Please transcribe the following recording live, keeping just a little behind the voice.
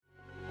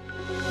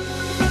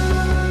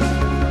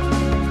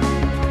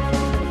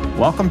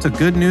Welcome to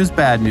Good News,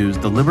 Bad News,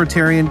 the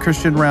Libertarian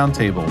Christian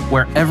Roundtable,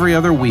 where every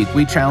other week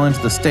we challenge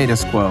the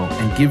status quo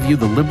and give you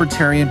the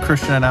libertarian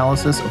Christian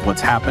analysis of what's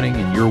happening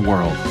in your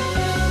world.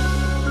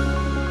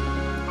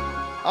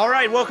 All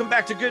right, welcome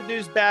back to Good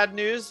News, Bad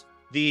News,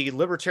 the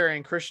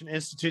Libertarian Christian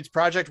Institute's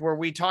project where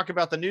we talk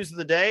about the news of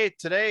the day.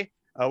 Today,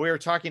 we are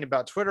talking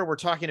about Twitter. We're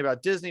talking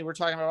about Disney. We're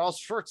talking about all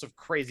sorts of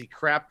crazy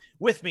crap.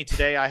 With me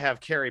today, I have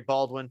Carrie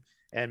Baldwin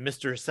and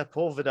Mr.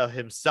 Sepulveda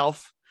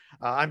himself.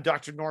 I'm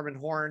Dr. Norman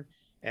Horn.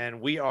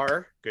 And we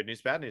are Good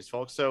News, Bad News,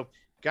 folks. So,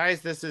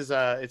 guys, this is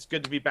it's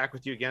good to be back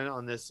with you again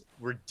on this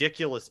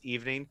ridiculous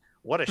evening.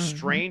 What a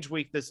strange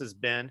week this has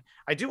been.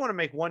 I do want to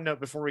make one note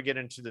before we get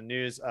into the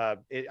news.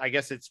 I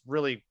guess it's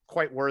really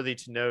quite worthy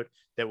to note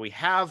that we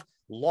have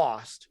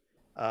lost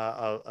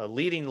a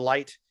leading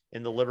light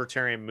in the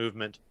libertarian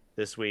movement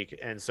this week.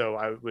 And so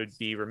I would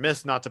be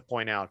remiss not to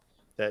point out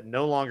that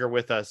no longer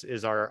with us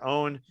is our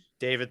own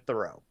David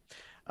Thoreau.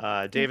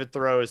 David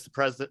Thoreau is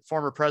the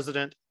former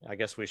president, I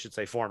guess we should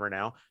say former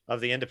now, of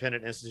the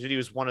Independent Institute. He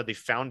was one of the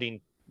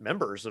founding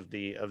members of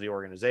the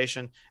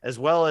organization, as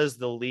well as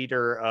the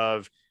leader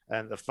of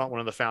one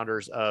of the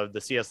founders of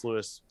the C.S.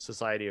 Lewis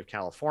Society of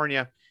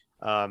California.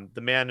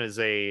 The man is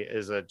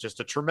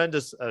just a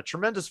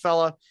tremendous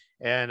fella,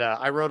 and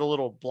I wrote a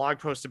little blog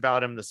post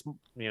about him.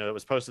 It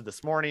was posted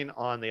this morning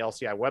on the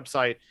LCI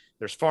website.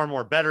 There's far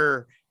more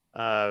better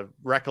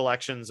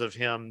recollections of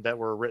him that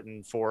were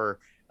written for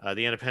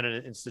the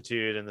Independent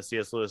Institute and the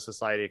C.S. Lewis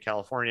Society of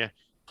California.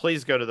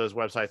 Please go to those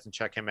websites and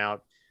check him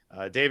out.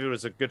 David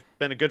was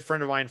been a good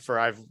friend of mine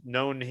I've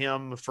known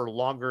him for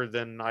longer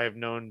than I have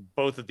known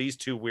both of these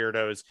two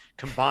weirdos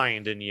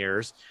combined in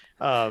years.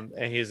 And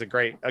he's a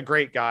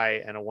great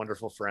guy and a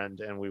wonderful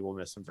friend, and we will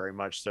miss him very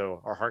much.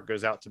 So our heart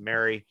goes out to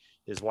Mary,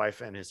 his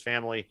wife, and his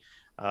family.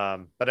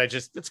 But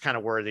it's kind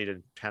of worthy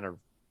to kind of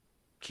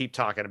keep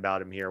talking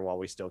about him here while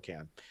we still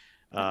can.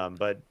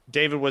 But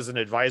David was an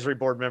advisory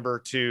board member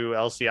to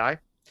LCI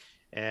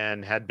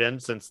and had been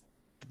since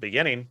the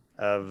beginning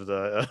of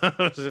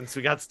since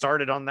we got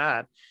started on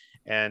that,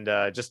 and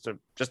just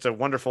a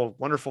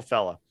wonderful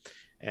fella.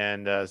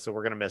 And so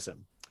we're going to miss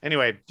him.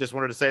 Anyway, just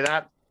wanted to say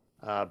that.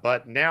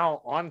 But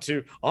now on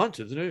to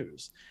the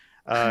news.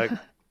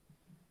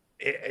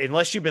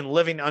 Unless you've been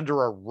living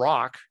under a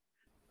rock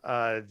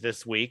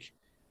this week,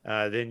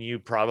 then you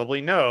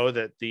probably know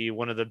that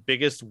one of the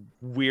biggest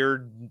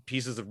weird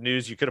pieces of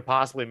news you could have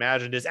possibly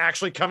imagined is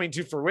actually coming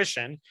to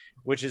fruition,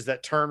 which is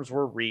that terms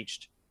were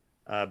reached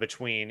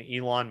between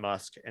Elon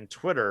Musk and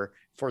Twitter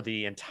for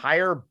the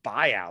entire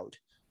buyout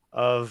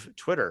of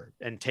Twitter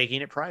and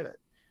taking it private,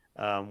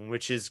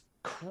 which is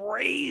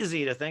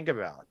crazy to think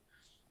about.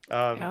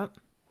 Yep.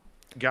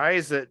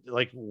 Guys,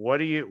 what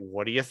do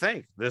you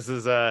think? This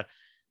is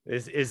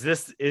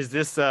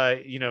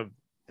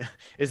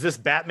is this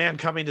Batman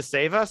coming to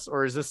save us,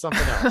 or is this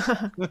something else?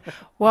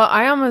 Well,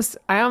 I almost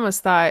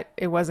thought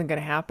it wasn't going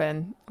to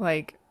happen.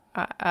 Like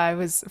I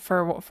was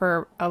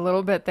for a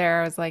little bit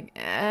there. I was like,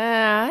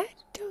 I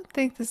don't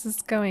think this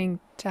is going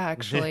to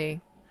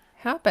actually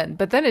happen.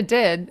 But then it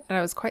did, and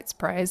I was quite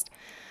surprised.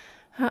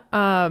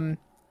 But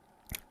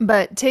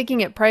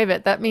taking it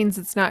private, that means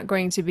it's not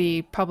going to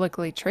be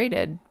publicly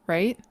traded,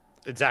 right?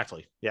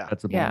 Exactly. Yeah.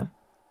 That's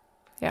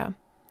Yeah.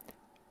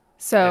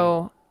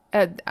 So.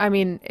 I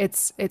mean,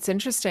 it's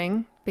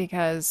interesting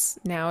because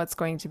now it's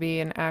going to be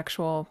an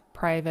actual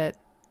private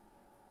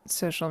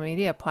social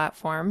media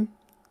platform.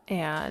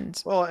 And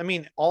well, I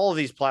mean, all of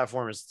these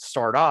platforms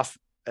start off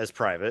as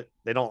private.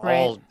 They don't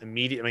all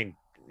immediately. I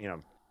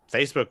mean,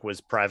 Facebook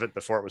was private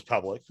before it was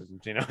public.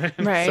 And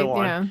right, so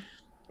on. Yeah.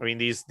 I mean,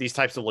 these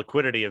types of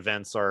liquidity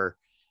events are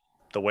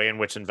the way in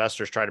which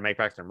investors try to make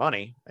back their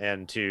money,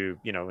 and to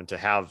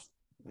have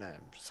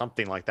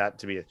something like that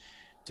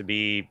to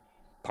be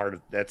part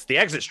of that's the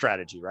exit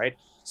strategy, right?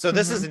 So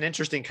this is an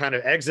interesting kind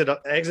of exit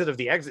of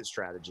the exit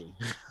strategy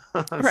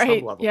on right,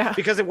 some level, yeah,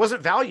 because it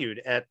wasn't valued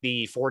at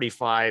the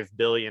 45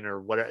 billion or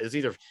whatever. Is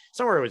either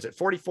somewhere was it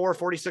 44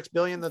 46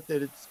 billion that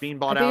it's being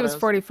bought out? I think it was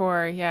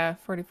 44. Yeah,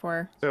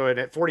 44. So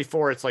at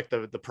 44, it's like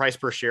the price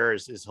per share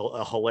is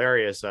a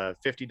hilarious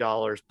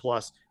 $50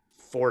 plus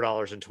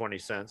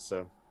 $4.20,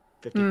 so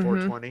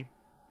 54.20.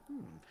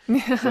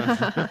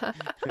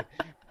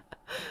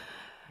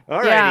 All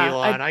right,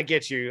 Elon, I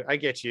get you.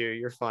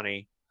 You're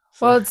funny.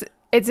 So. Well,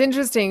 it's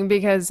interesting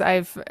because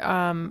I've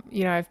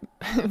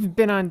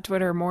been on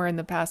Twitter more in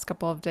the past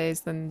couple of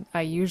days than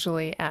I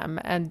usually am,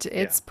 and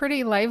it's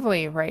pretty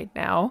lively right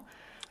now.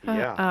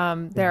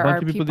 Yeah. There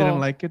are people didn't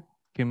like it.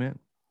 Came in.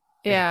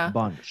 Yeah.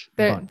 Bunch.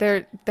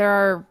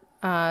 There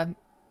are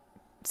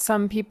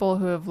some people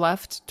who have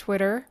left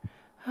Twitter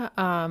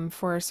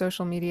for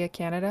Social Media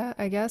Canada,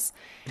 I guess,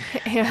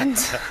 and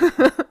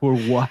For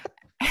what?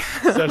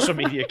 Social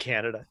Media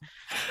Canada.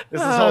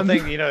 This whole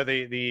thing,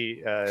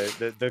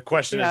 the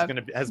question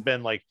has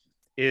been like,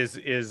 is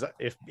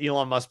if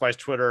Elon Musk buys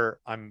Twitter,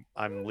 I'm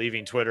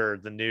leaving Twitter.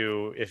 The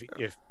new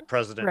if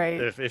president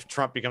if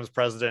Trump becomes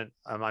president,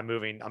 I'm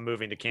moving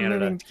to Canada.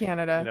 Moving to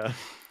Canada.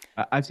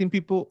 I've seen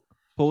people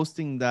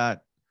posting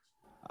that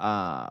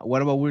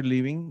what about we're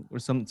leaving or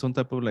some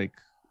type of like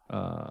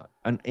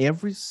and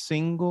every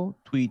single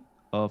tweet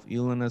of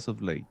Elon as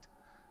of late,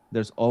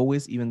 there's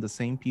always even the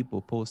same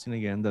people posting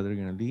again that they're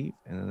gonna leave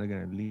and then they're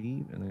gonna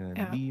leave and they're gonna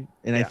Yeah. leave.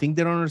 And I think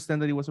they don't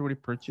understand that it was already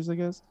purchased, I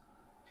guess.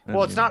 And,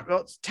 Well, it's not.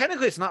 Well,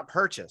 technically, it's not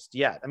purchased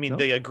yet. I mean, No?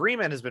 the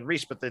agreement has been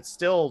reached, but it's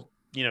still,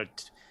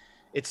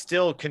 it's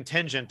still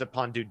contingent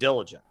upon due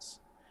diligence.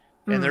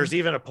 And there's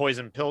even a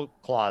poison pill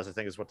clause, I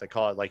think is what they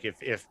call it. Like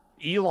if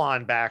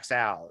Elon backs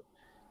out,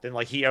 then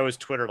like he owes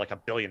Twitter like $1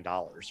 billion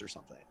or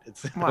something.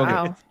 It's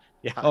Wow.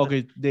 yeah.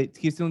 Okay,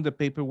 he's doing the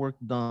paperwork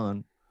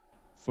done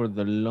for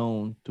the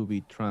loan to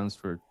be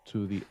transferred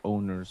to the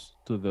owners,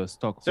 to the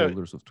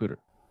stockholders of Twitter.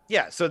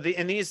 Yeah. So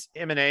in these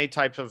M&A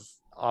types of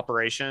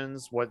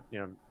operations,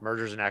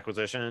 mergers and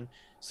acquisition.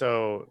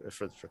 So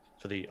for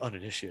the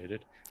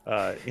uninitiated,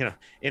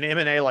 in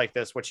M&A like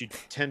this, what you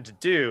tend to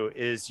do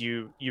is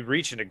you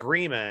reach an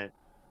agreement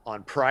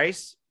on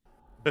price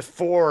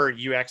before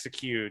you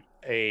execute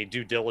a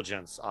due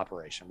diligence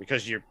operation,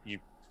 because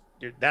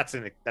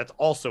that's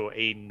also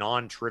a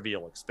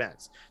non-trivial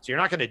expense. So you're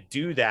not going to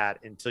do that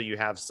until you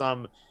have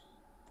some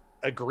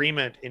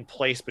agreement in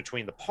place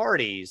between the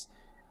parties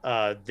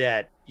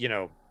that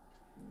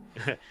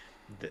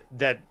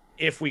that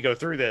if we go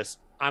through this,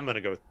 I'm going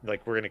to go,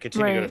 like, we're going to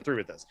continue to go through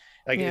with this.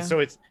 Like, so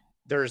it's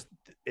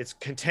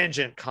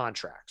contingent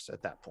contracts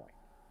at that point.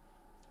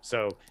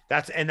 So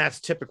that's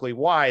typically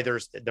why there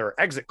are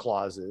exit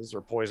clauses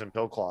or poison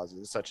pill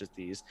clauses such as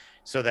these,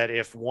 so that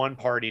if one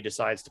party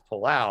decides to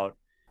pull out,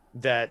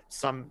 that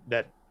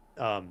the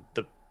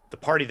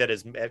party that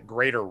is at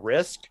greater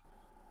risk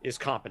is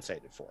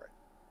compensated for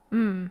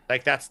it.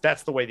 Like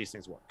that's the way these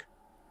things work.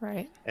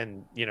 Right.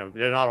 And,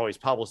 they're not always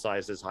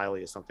publicized as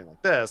highly as something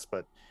like this,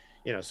 but,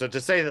 so to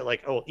say that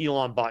like, oh,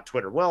 Elon bought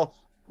Twitter. Well,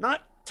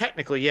 not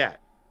technically yet.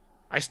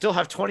 I still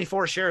have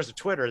 24 shares of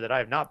Twitter that I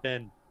have not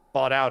been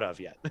bought out of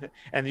yet.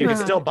 And you can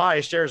still buy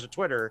shares of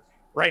Twitter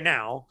right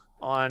now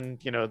on,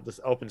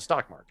 this open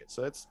stock market.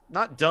 So it's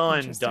not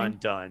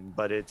done,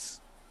 but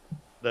it's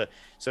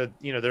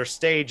there's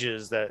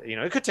stages that,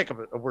 it could take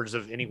upwards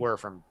of anywhere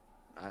from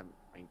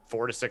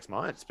 4 to 6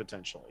 months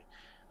potentially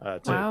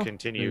to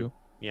continue.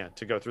 Yeah,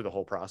 to go through the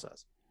whole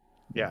process.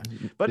 Yeah,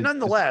 but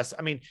nonetheless,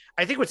 I mean,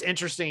 I think what's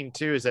interesting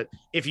too is that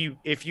if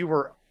you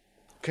were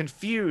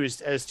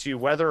confused as to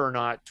whether or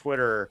not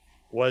Twitter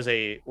was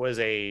a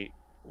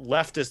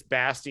leftist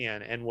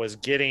bastion and was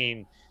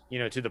getting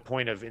to the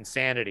point of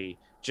insanity,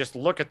 just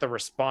look at the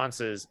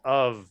responses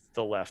of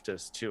the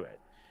leftists to it.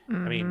 I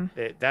mean,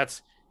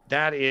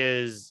 that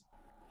is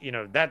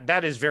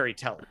very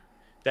telling,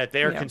 that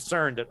they're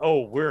concerned that,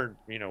 oh, we're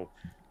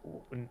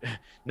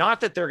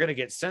not that they're going to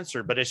get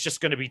censored, but it's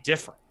just going to be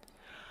different,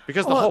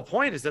 because the whole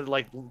point is that,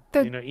 like,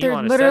 they're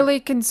Elon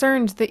literally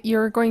concerned that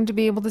you're going to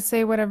be able to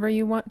say whatever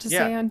you want to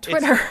say on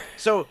Twitter.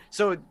 So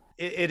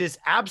it is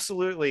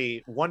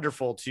absolutely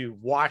wonderful to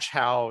watch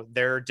how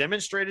their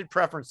demonstrated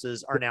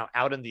preferences are now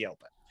out in the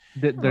open.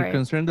 They're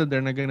concerned that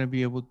they're not going to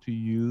be able to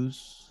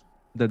use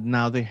that.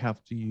 Now they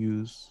have to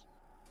use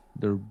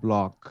their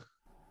block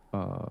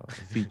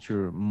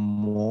feature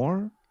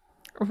more.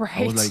 Right.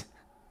 I was like,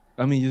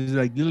 I mean, it's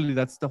like literally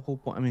that's the whole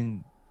point. I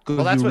mean,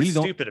 well, that's what's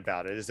stupid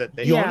about it, is that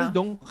you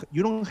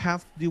don't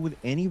have to deal with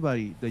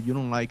anybody that you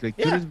don't like.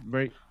 Twitter's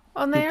very.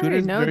 Well, they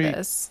already know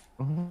this.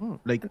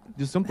 Like,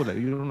 just simple. Like,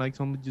 you don't like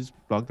somebody, just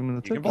block them in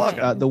the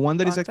Twitter. The one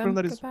that is expert,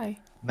 that is Goodbye.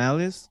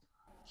 Malice,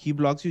 he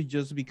blocks you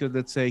just because,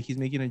 let's say he's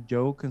making a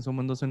joke and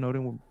someone doesn't know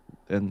him,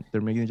 and they're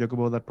making a joke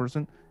about that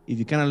person. If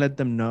you kind of let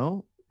them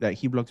know, that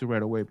he blocks you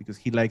right away, because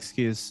he likes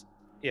his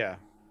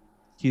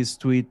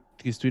tweet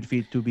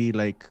feed to be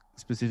like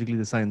specifically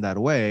designed that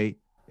way,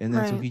 and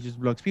then so he just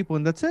blocks people,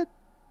 and that's it.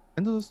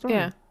 End of the story.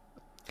 Yeah.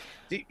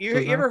 You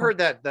ever heard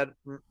that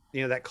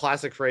that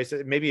classic phrase?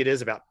 Maybe it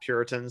is about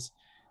Puritans,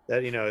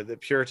 that the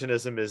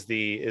Puritanism is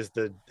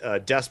the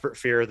desperate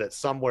fear that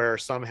somewhere,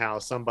 somehow,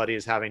 somebody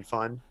is having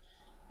fun,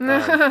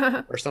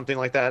 or something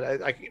like that.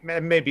 I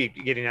may be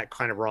getting that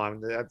kind of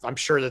wrong. I'm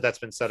sure that's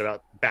been said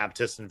about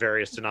Baptists and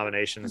various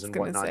denominations and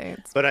whatnot.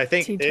 But I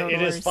think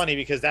it is funny,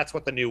 because that's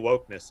what the new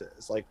wokeness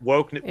is. Like,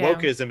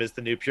 wokeism is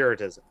the new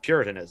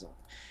Puritanism.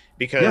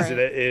 Because it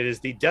is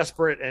the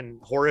desperate and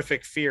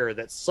horrific fear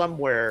that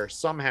somewhere,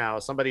 somehow,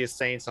 somebody is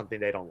saying something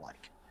they don't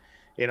like.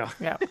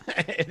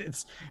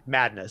 It's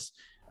madness,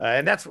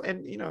 and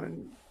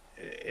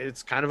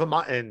it's kind of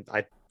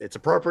it's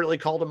appropriately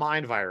called a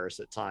mind virus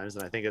at times,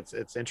 and I think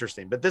it's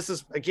interesting. But this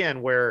is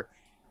again where,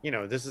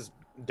 this is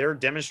their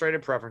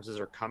demonstrated preferences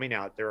are coming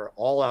out. They're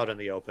all out in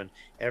the open.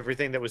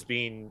 Everything that was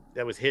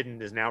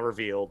hidden is now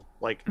revealed.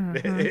 Like,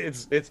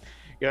 it's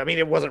I mean,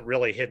 it wasn't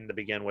really hidden to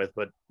begin with,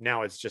 but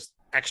now it's just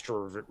extra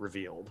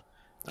revealed,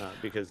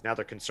 because now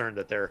they're concerned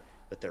that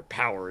their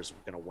power is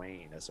going to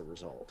wane as a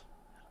result.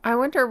 I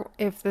wonder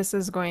if this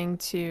is going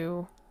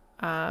to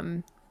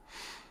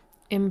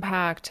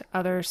impact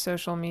other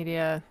social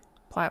media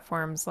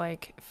platforms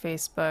like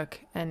Facebook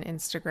and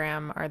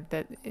Instagram.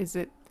 Is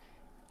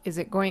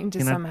it going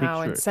to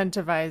somehow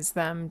incentivize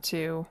them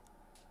to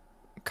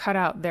cut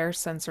out their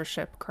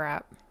censorship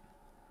crap?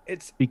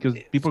 because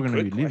people are going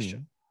to be question.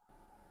 leaving.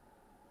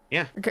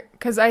 Yeah,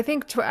 because I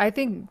think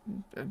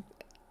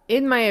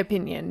in my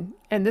opinion,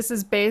 and this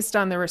is based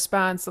on the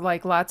response,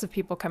 like lots of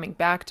people coming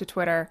back to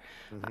Twitter.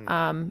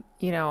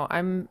 You know,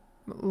 I'm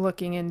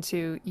looking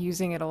into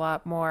using it a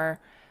lot more.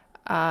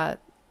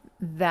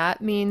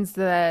 That means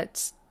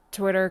that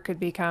Twitter could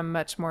become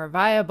much more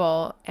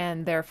viable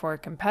and therefore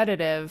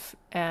competitive.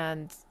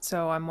 And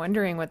so I'm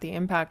wondering what the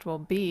impact will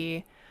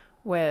be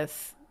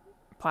with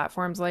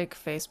platforms like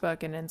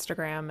Facebook and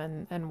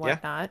Instagram and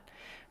whatnot.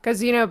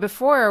 Because, you know,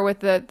 before with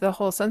the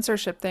whole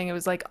censorship thing, it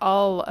was like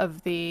all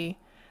of the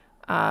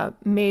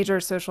major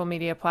social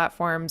media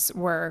platforms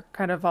were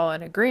kind of all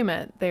in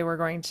agreement. They were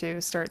going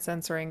to start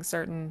censoring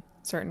certain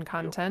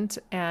content,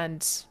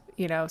 and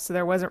you know, so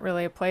there wasn't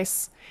really a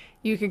place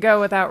you could go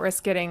without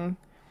risk getting,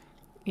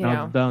 you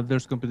know. Now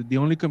there's the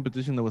only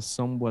competition that was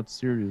somewhat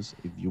serious,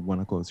 if you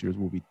want to call it serious,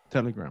 will be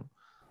Telegram.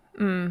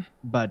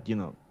 But you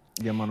know,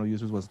 the amount of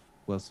users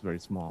was very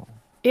small.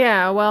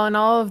 Yeah, well, and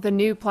all of the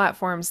new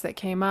platforms that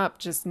came up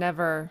just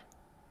never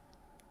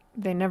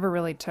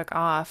really took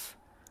off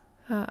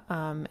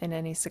in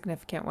any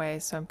significant way.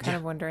 So I'm kind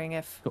of wondering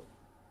if. So,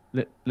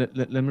 let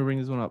me bring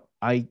this one up.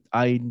 I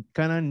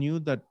kind of knew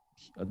that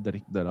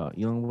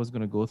Elon was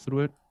gonna go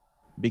through it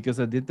because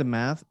I did the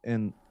math,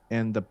 and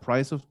the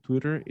price of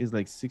Twitter is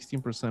like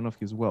 16% of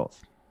his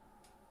wealth.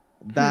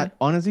 That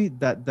honestly,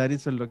 that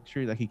is a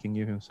luxury that he can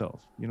give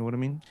himself. You know what I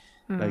mean?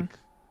 Like,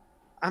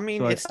 I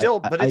mean, so it's still,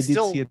 but it's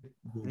still it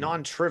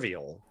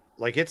non-trivial.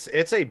 Like it's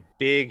a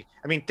big.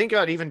 I mean, think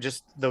about even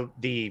just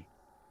the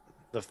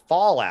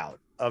fallout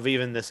of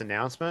even this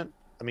announcement.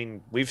 I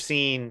mean, we've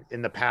seen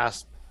in the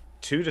past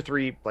 2 to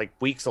 3 like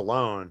weeks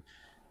alone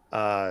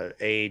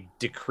a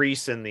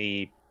decrease in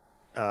the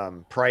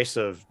price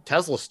of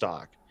Tesla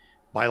stock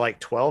by like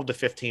 12 to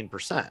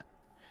 15%.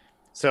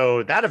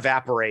 So that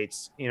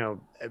evaporates, you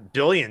know,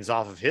 billions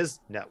off of his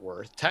net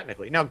worth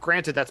technically. Now,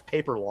 granted, that's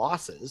paper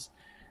losses.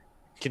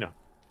 You know,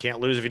 can't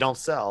lose if you don't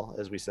sell,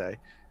 as we say.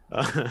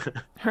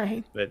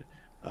 Right. But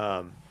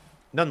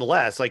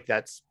nonetheless, like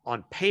that's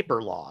on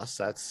paper loss.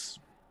 That's,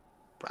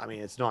 I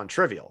mean, it's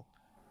non-trivial.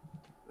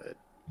 But,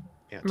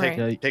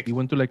 yeah, he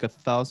went to like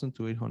 1,000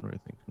 to 800, I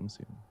think. Let me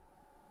see.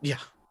 Yeah.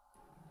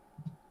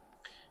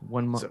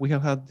 1 month. So, we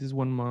have had this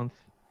 1 month,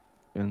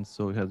 and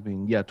so it has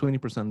been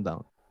 20%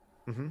 down.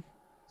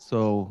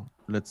 So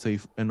let's say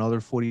another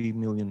 40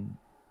 million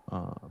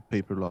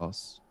paper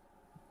loss,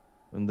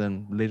 and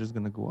then later it's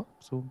gonna go up.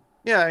 So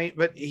yeah, I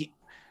mean,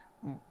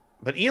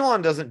 but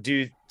Elon doesn't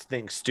do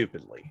things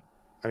stupidly.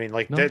 I mean,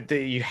 like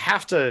you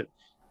have to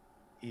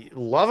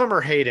love him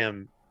or hate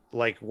him.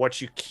 Like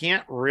what you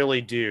can't really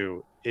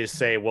do is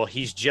say, well,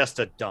 he's just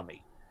a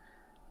dummy.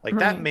 Like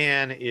that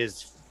man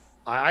is.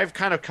 I've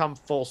kind of come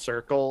full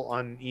circle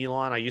on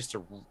Elon. I used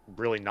to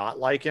really not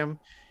like him,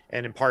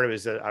 and in part of it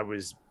is that I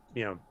was,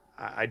 you know,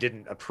 I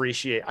didn't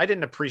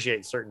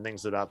appreciate certain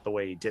things about the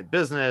way he did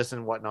business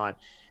and whatnot.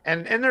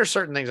 And there's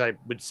certain things I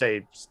would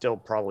say still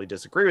probably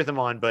disagree with him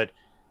on, but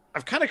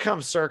I've kind of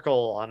come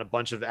circle on a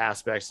bunch of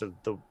aspects of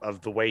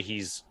the way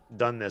he's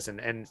done this.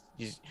 And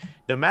he's,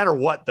 no matter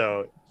what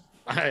though,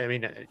 I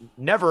mean,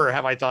 never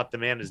have I thought the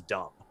man is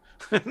dumb.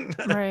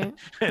 Right.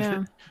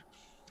 Yeah.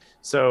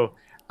 So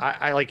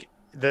I like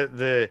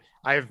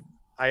I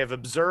have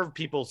observed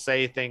people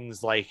say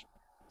things like,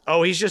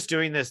 oh, he's just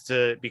doing this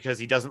because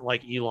he doesn't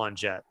like Elon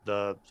Jet,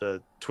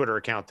 the Twitter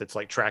account that's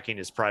like tracking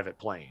his private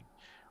plane,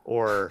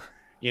 or,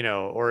 you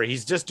know, or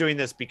he's just doing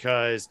this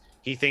because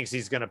he thinks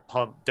he's going to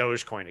pump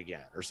Dogecoin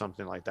again or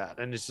something like that.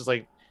 And it's just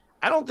like,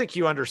 I don't think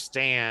you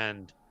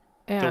understand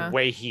the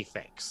way he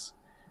thinks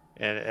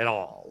at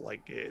all.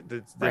 Like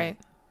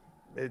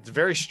it's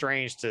very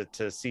strange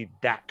to see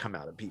that come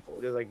out of people.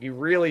 Like you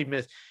really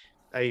miss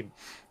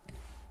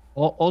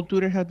all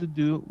Twitter had to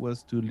do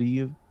was to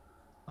leave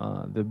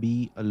the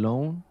bee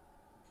alone,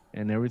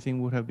 and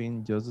everything would have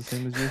been just the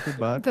same as usual.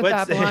 But the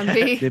Babylon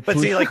bee. But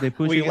see, like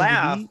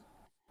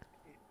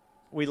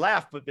we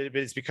laugh, but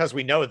it's because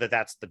we know that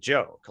that's the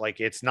joke. Like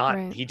it's not.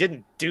 Right. He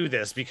didn't do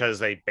this because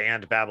they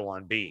banned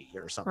Babylon bee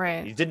or something.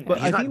 Right. He didn't. But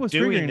he's not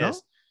doing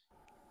this.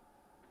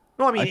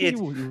 No, I mean it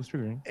was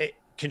triggering.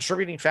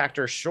 Contributing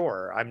factor,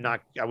 sure.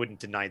 I wouldn't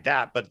deny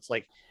that, but it's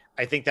like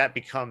I think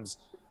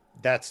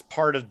that's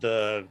part of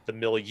the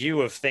milieu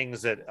of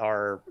things that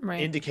are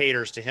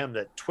indicators to him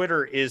that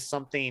Twitter is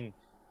something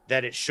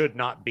that it should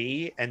not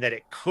be and that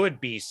it could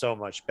be so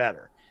much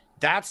better.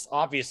 That's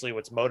obviously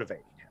what's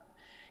motivating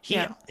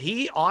him.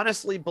 He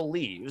honestly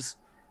believes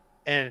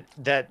and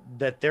that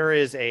there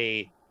is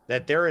a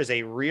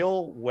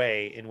real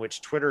way in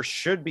which Twitter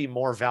should be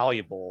more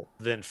valuable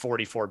than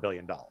 $44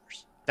 billion.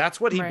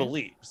 That's what he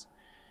believes.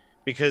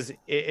 Because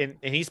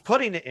he's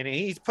putting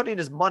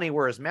his money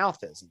where his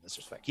mouth is in this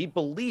respect. He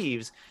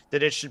believes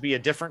that it should be a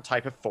different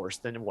type of force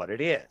than what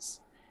it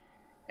is,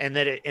 and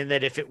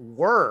that if it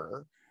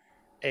were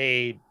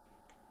it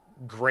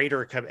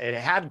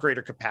had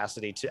greater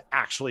capacity to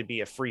actually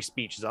be a free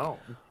speech zone,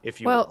 if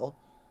you will.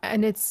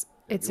 And it's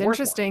It's Worth more.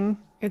 interesting.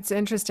 It's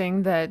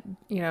interesting that,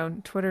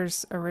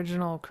 Twitter's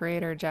original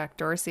creator, Jack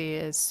Dorsey,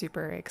 is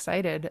super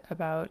excited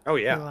about Oh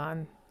yeah.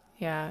 Elon.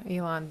 Yeah,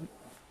 Elon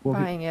Well,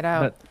 buying it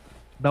out.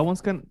 that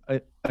one's kind.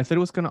 I thought it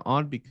was kind of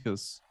odd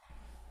because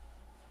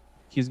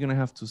he's gonna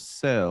have to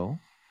sell,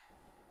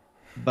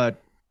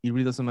 but it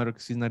really doesn't matter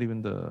because he's not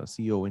even the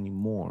CEO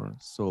anymore.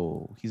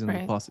 So he's in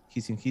Right.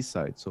 he's in his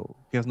side. So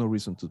he has no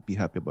reason to be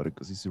happy about it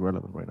because he's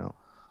irrelevant right now.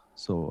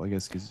 So I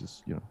guess he's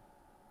just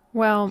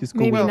Well, he's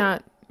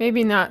cool.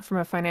 maybe not from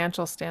a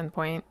financial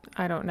standpoint.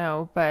 I don't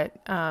know, but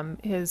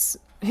his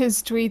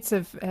tweets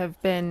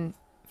have been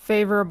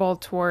favorable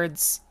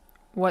towards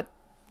what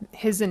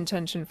his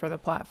intention for the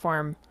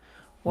platform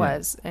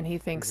was, and he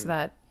thinks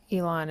that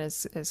Elon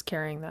is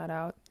carrying that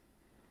out.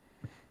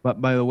 But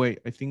by the way,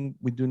 I think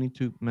we do need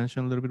to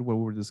mention a little bit what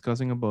we were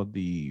discussing about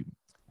the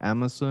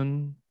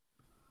Amazon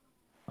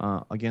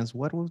against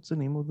what was the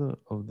name of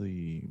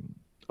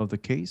the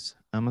case?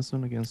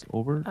 Amazon against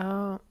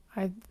Oh,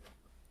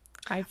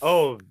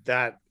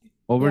 That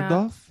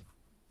Overdove.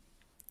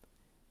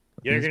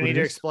 you're gonna need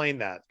to explain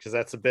that because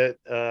that's a bit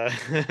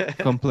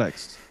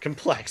complex.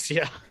 Complex,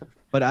 yeah.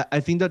 But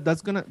I think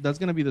that's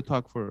gonna be the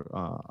talk for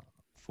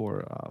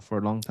a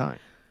long time.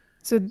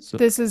 So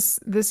this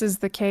is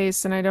the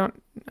case, and I don't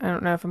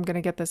know if I'm going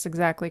to get this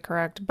exactly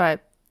correct,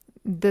 but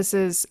this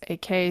is a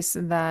case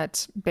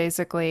that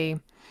basically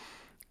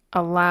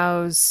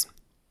allows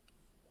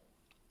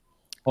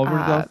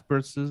Overdove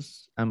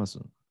versus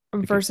Amazon.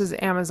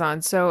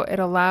 Amazon. So it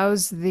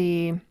allows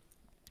the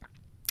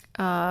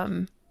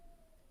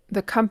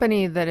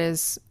company that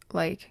is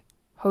like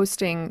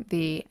hosting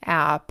the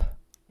app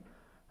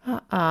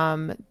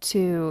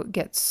to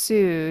get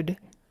sued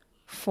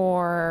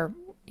for,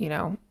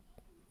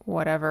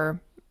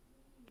 whatever,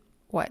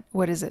 what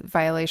is it?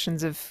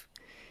 Violations of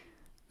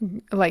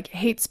like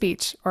hate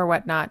speech or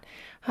whatnot.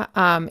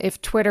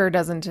 If Twitter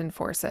doesn't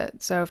enforce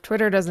it. So if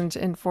Twitter doesn't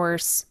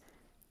enforce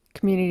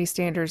community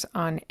standards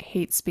on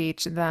hate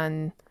speech,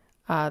 then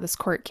this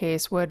court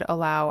case would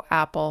allow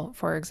Apple,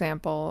 for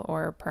example,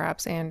 or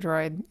perhaps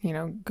Android,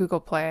 Google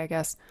Play, I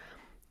guess,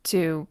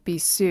 to be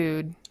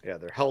sued. Yeah,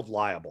 they're held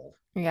liable.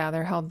 Yeah,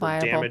 they're held for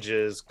liable.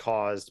 Damages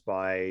caused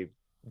by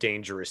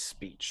dangerous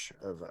speech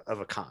of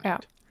a kind. Yeah.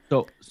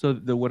 So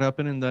what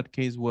happened in that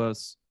case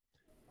was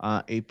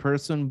a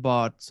person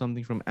bought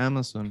something from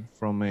Amazon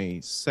from a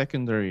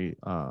secondary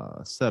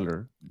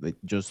seller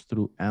just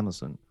through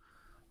Amazon,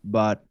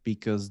 but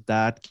because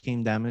that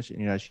came damaged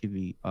and it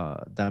actually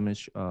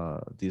damaged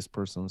this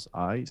person's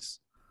eyes,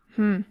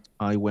 he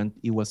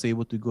was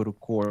able to go to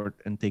court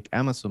and take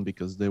Amazon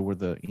because they were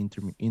the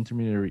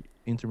intermediary,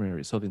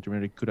 so the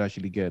intermediary could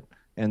actually get,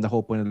 and the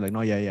whole point is like,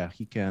 no,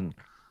 he can,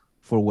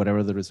 for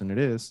whatever the reason it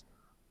is.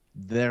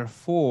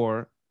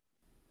 Therefore,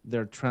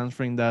 they're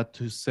transferring that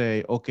to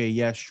say, okay,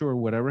 yeah, sure,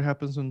 whatever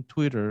happens on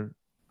Twitter,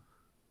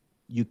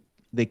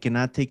 they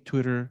cannot take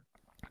Twitter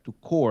to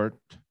court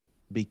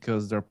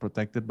because they're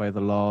protected by the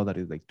law that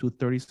is like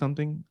 230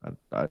 something.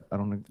 I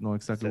don't know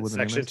exactly what the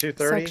name is. Section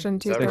 230. Section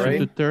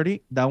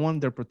 230. That one,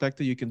 they're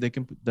protected. They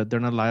can that they're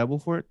not liable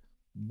for it.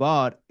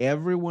 But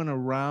everyone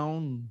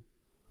around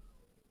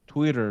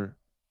Twitter,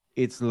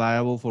 it's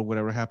liable for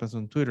whatever happens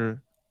on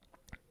Twitter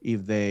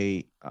if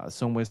they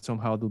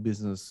somehow do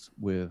business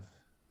with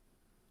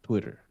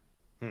Twitter.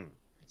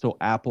 So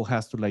Apple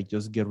has to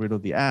just get rid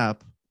of the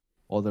app,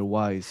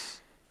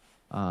 otherwise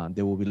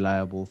they will be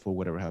liable for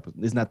whatever happens.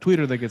 It's not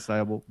Twitter that gets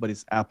liable, but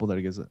it's Apple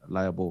that gets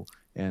liable,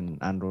 and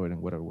Android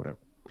and whatever.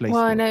 Play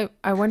well, Store. and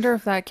I wonder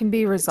if that can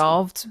be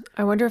resolved.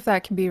 I wonder if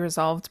that can be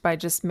resolved by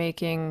just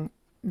making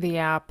the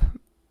app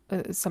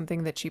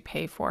something that you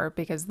pay for,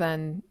 because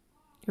then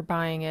you're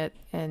buying it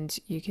and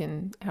you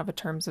can have a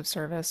terms of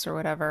service or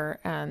whatever.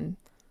 And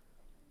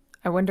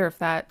I wonder if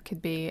that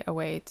could be a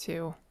way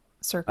to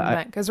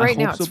circumvent, because right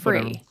now it's free.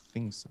 I don't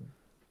think so.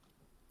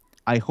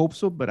 I hope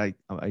so, but I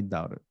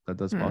doubt it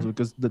that's possible,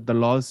 because the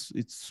laws,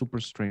 it's super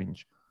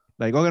strange.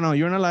 Like, okay, no,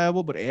 you're not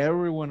liable, but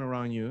everyone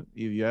around you,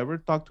 if you ever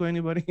talk to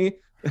anybody,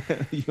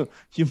 you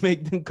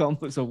make them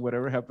complex of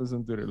whatever happens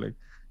on Twitter. Like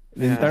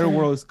the entire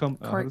world is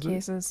court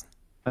cases.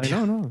 I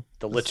don't know.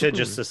 The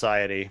litigious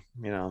society,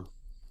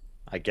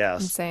 I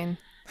guess. Insane.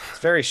 It's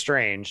very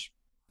strange.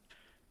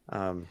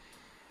 I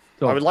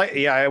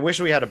wish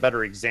we had a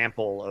better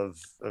example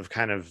of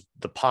kind of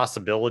the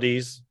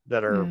possibilities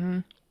that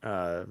are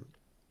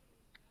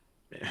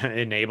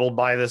enabled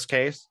by this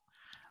case.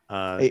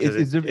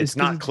 It's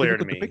not clear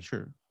to me.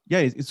 Yeah,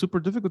 it's super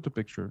difficult to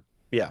picture.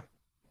 Yeah.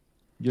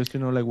 Just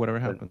like whatever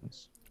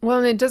happens. Well,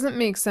 and it doesn't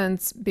make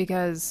sense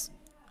because,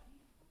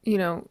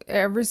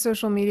 every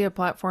social media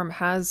platform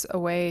has a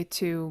way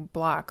to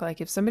block.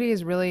 Like if somebody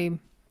is really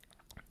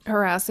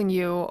harassing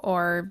you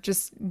or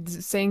just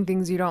saying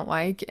things you don't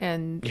like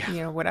and,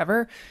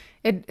 whatever,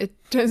 it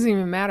doesn't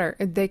even matter.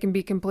 They can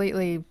be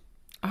completely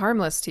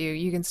harmless to you.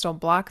 You can still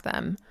block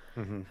them.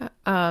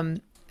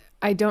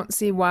 I don't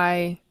see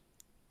why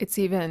it's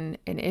even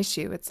an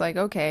issue. It's like,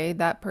 okay,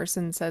 that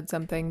person said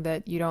something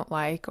that you don't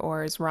like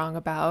or is wrong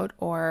about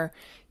or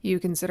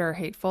you consider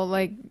hateful,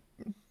 like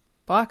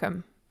block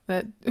them.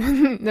 That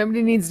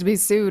nobody needs to be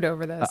sued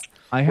over this.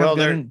 I have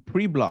gotten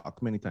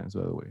pre-blocked many times,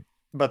 by the way.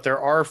 But there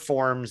are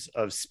forms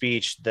of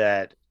speech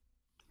that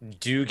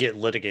do get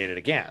litigated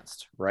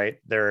against, right?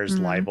 There's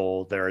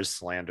libel, there's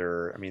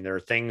slander. I mean, there are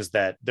things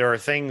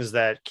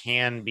that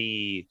can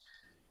be,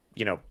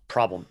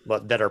 problem,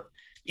 but that are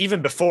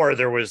even before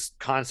there was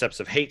concepts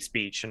of hate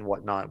speech and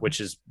whatnot, which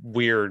is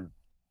weird,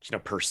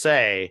 per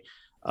se.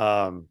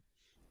 I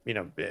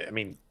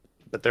mean,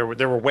 but there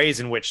were ways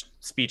in which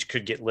speech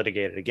could get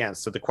litigated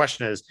against. So the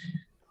question is,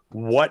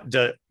 what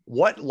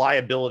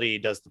liability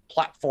does the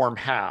platform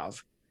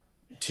have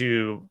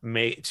to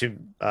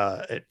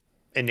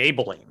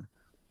enabling,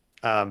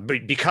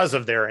 because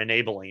of their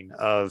enabling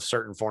of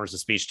certain forms of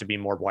speech to be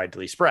more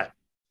widely spread?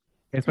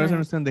 As far as I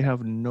understand, they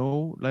have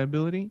no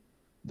liability.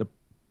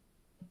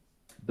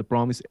 The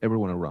problem is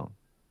everyone around.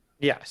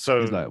 Yeah.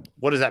 So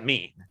what does that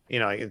mean?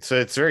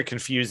 It's very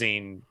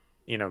confusing.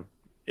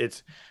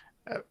 It's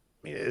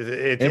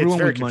everyone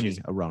very with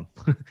confusing. money around.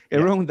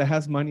 Everyone that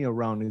has money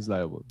around is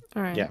liable.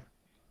 All right. Yeah.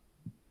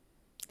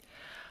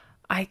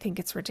 I think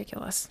it's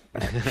ridiculous.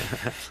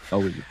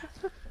 So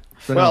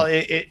well,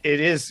 it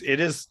is.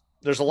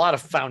 There's a lot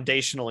of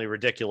foundationally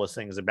ridiculous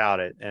things about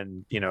it,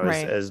 and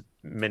as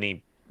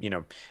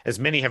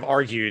many have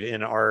argued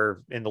in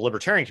the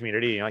libertarian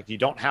community, like, you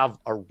don't have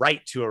a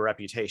right to a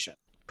reputation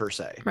per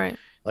se, right?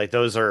 Like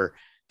those are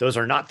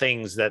not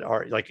things that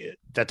are like,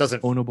 that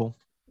doesn't ownable.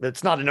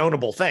 That's not an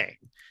ownable thing,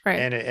 right?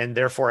 And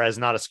therefore,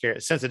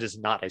 since it is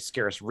not a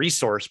scarce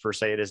resource per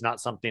se, it is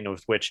not something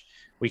with which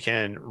we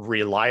can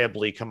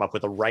reliably come up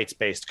with a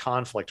rights-based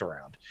conflict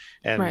around,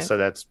 and so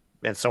that's,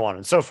 and so on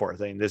and so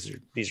forth. I mean,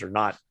 these are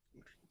not.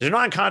 They're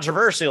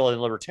non-controversial in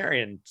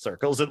libertarian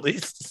circles, at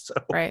least. So.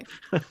 Right.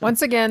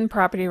 Once again,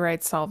 property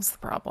rights solves the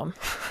problem.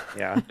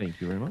 Yeah.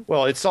 Thank you very much.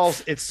 Well, it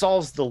solves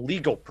the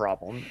legal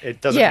problem. It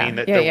doesn't mean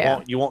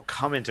that you won't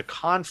come into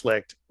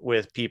conflict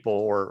with people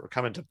or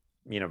come into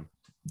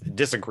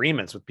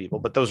disagreements with people,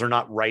 but those are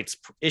not rights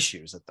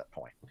issues at that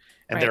point,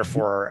 and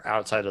therefore are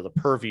outside of the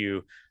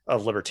purview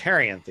of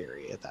libertarian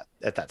theory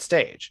at that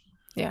stage.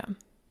 Yeah.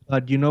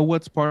 Do you know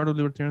what's part of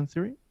libertarian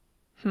theory?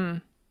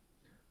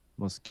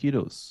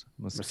 Mosquitoes.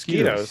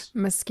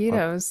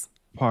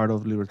 Part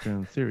of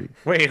libertarian theory.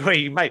 Wait,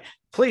 you might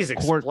please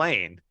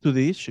explain to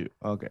the issue.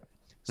 Okay.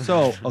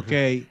 So,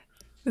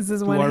 this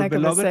is one heck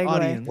of a segue.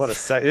 Audience,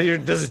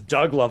 this is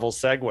Doug level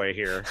segue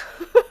here.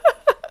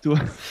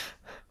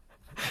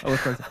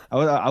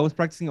 I was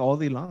practicing all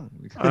day long.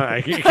 You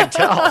can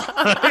tell.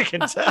 I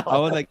can tell. I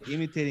was like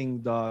imitating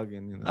Doug,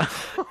 and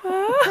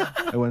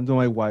I went to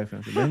my wife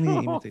and said, "Let me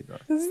imitate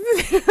Doug."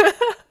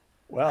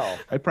 Well,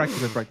 I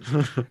practice.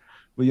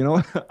 But you know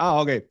what?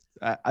 Okay.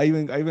 I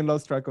even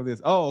lost track of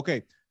this. Oh,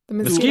 okay. The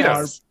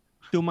mosquitoes.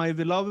 To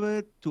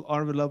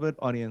our beloved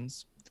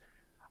audience,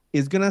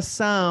 it's gonna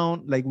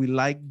sound like we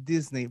like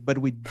Disney, but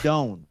we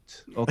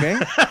don't. Okay.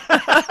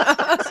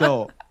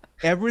 So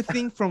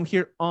everything from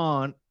here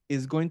on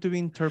is going to be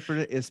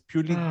interpreted as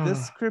purely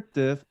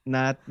descriptive,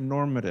 not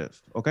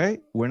normative. Okay.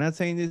 We're not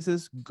saying this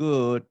is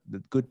good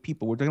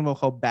people. We're talking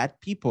about how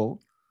bad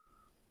people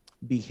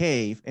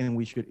behave, and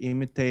we should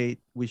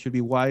be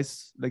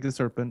wise like the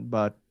serpent,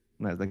 but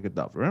not like a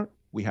dove, right?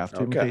 We have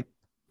to imitate.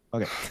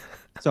 Okay.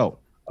 So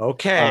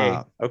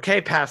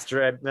okay,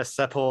 Pastor, I messed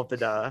up all of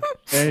the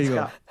there you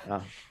go.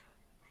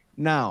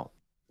 Now,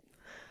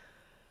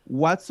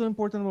 what's so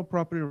important about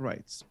property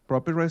rights?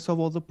 Property rights solve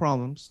all the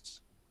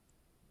problems,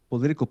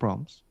 political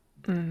problems,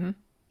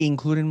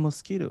 including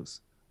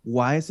mosquitoes.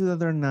 Why is it that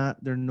there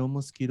are no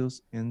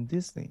mosquitoes in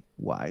Disney?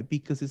 Why?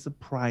 Because it's a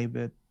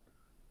private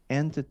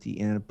entity,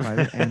 and a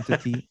private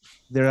entity,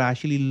 there are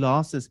actually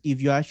losses.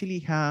 If you actually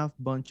have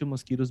a bunch of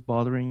mosquitoes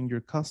bothering your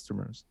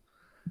customers,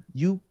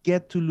 you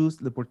get to lose.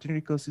 The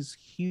opportunity cost is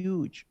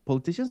huge.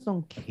 Politicians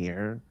don't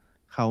care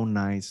how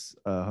nice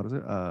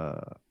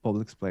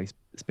public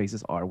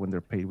spaces are when they're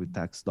paid with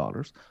tax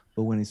dollars,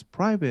 but when it's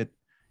private,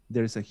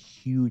 there's a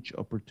huge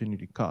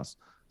opportunity cost.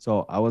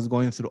 So I was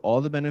going through all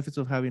the benefits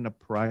of having a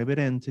private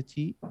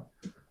entity,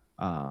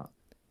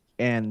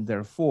 and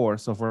therefore,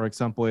 so for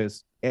example,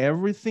 is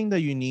everything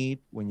that you need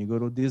when you go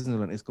to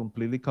Disneyland is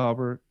completely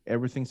covered.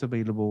 Everything's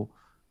available.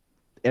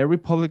 Every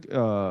public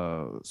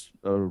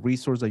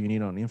resource that you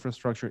need on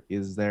infrastructure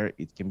is there.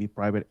 It can be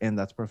private, and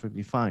that's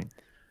perfectly fine.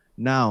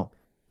 Now,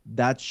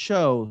 that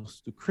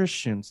shows to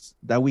Christians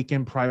that we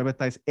can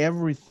privatize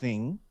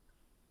everything,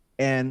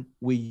 and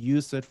we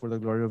use it for the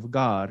glory of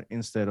God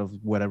instead of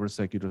whatever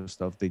secular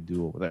stuff they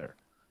do over there.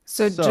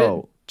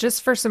 So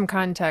just for some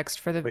context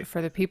for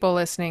the people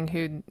listening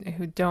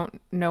who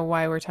don't know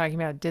why we're talking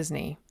about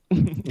Disney.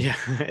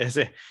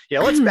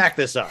 Let's back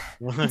this up.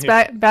 Let's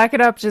back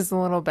it up just a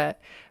little bit,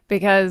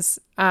 because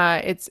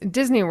it's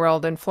Disney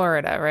World in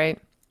Florida, right?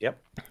 Yep.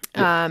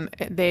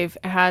 They've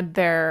had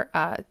their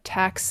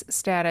tax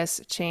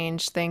status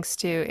change thanks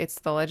to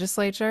the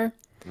legislature.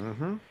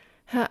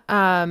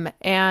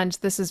 And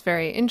this is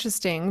very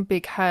interesting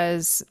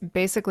because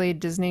basically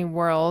Disney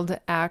World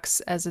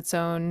acts as its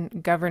own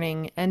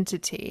governing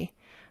entity.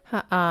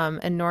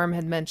 And Norm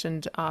had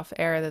mentioned off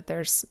air that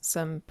there's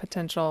some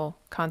potential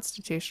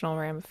constitutional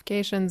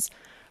ramifications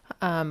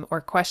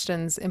or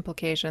questions,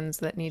 implications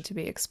that need to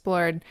be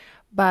explored.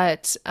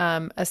 But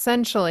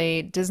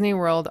essentially, Disney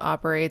World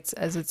operates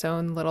as its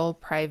own little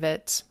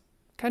private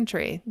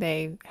country.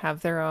 They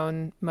have their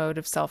own mode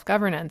of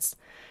self-governance.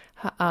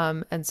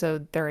 And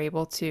so they're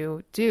able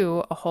to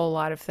do a whole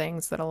lot of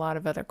things that a lot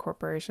of other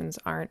corporations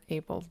aren't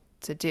able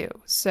to do.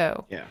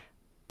 So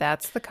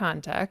that's the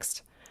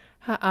context.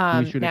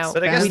 Now,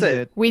 but I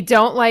guess we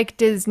don't like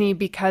Disney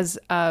because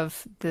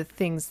of the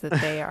things that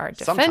they are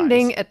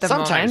defending at the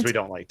moment. Sometimes we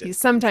don't like Disney.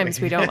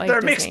 Sometimes we don't like They're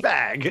Disney. a mixed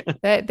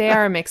bag. They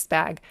are a mixed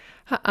bag.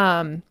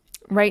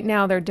 Right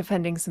now, they're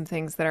defending some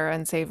things that are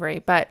unsavory.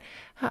 But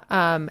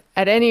at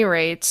any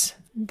rate,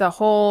 the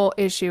whole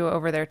issue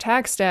over their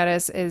tax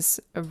status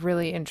is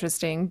really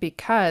interesting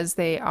because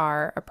they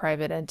are a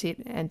private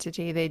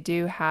entity. They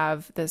do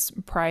have this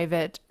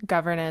private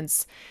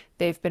governance.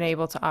 They've been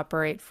able to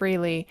operate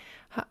freely.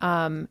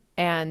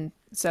 And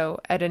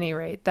so at any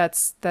rate,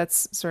 that's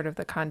sort of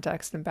the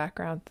context and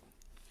background.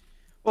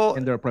 Well,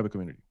 and they're a private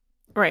community.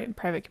 Right.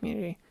 Private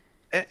community.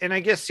 And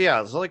I guess,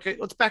 so like,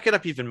 let's back it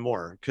up even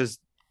more because,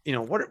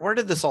 where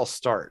did this all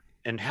start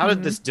and how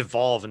did this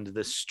devolve into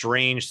this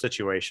strange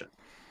situation?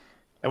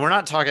 And we're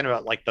not talking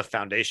about like the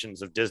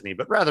foundations of Disney,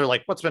 but rather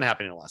like what's been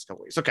happening in the last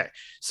couple of weeks. Okay.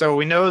 So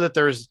we know that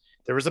there was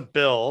a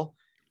bill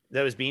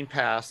that was being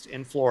passed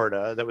in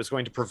Florida that was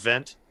going to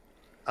prevent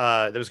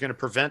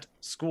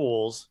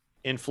schools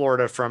in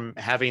Florida from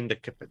having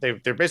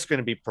they're basically going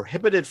to be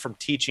prohibited from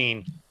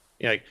teaching,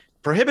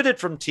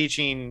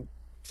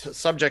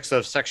 subjects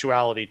of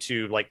sexuality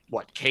to like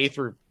what,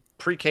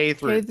 pre-K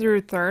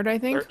through third, I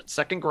think.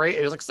 Second grade.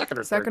 It was like second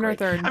or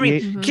third. I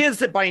mean, kids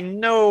that by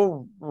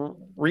no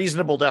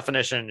reasonable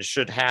definition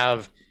should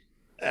have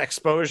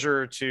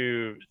exposure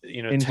to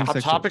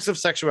topics of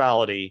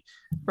sexuality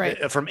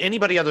from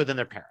anybody other than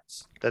their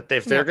parents. That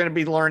if they're going to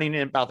be learning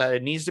about that,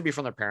 it needs to be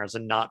from their parents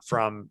and not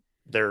from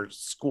their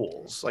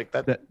schools. Like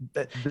that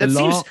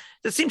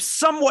seems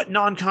somewhat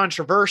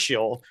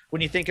non-controversial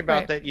when you think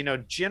about that.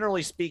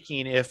 Generally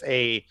speaking, if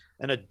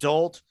an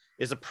adult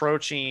is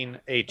approaching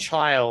a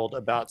child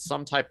about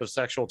some type of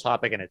sexual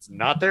topic and it's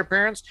not their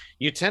parents,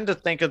 you tend to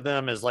think of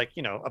them as like,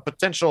 a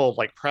potential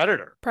like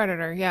predator.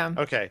 Yeah.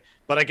 Okay.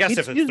 But I guess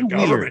if it's the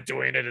government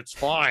doing it, it's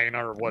fine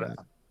or whatever.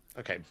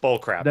 Okay. Bull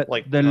crap.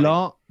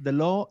 The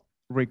law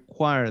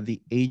require the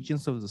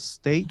agents of the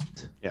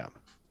state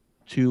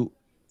to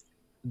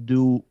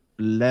do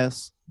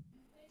less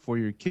for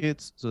your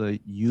kids so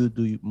that you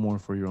do more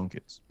for your own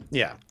kids.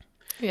 Yeah.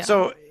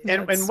 So,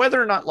 and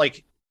whether or not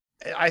like,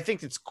 I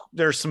think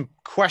there's some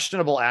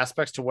questionable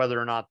aspects to whether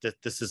or not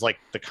that this is like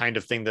the kind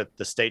of thing that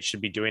the state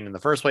should be doing in the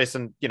first place.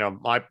 And,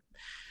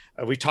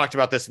 we've talked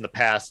about this in the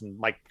past, and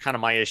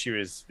my issue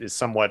is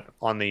somewhat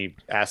on the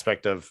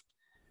aspect of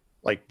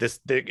like this.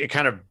 It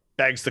kind of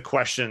begs the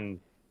question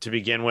to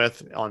begin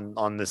with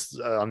on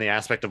the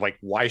aspect of like,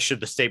 why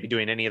should the state be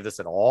doing any of this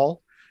at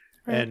all?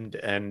 Right.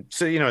 And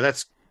so,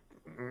 that's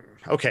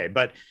okay.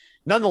 But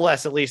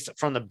nonetheless, at least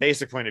from the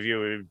basic point of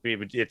view,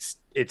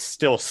 it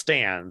still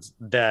stands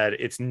that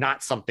it's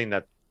not something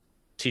that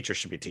teachers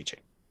should be teaching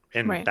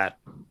in that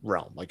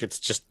realm. Like it's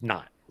just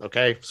not.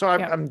 Okay. So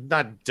I'm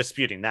not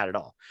disputing that at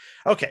all.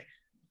 Okay.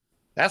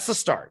 That's the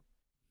start.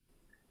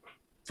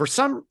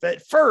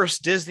 At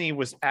first, Disney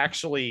was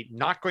actually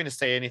not going to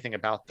say anything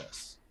about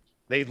this.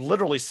 They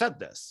literally said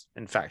this,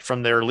 in fact,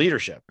 from their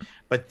leadership.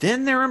 But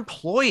then their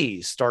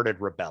employees started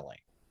rebelling.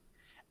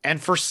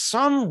 And for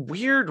some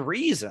weird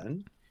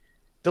reason,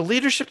 the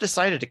leadership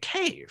decided to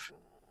cave,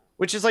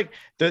 which is like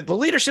the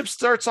leadership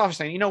starts off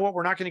saying, you know what,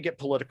 we're not going to get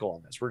political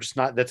on this. We're just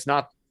not, that's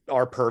not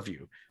our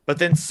purview. But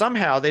then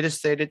somehow they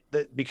decided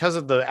that because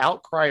of the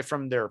outcry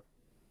from their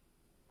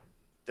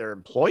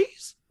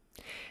employees,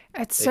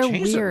 it's so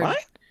weird.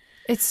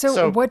 It's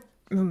so what?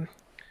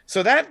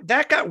 So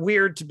that got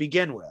weird to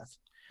begin with.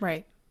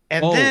 Right.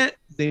 And then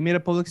they made a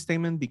public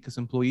statement because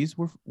employees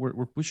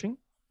were pushing.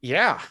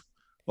 Yeah.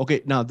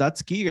 Okay. Now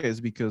that's key, guys,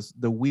 because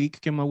the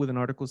Week came out with an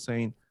article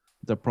saying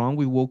the problem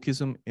with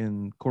wokeism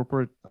in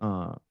corporate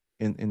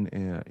in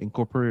the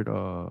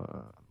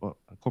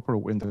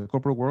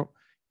corporate world,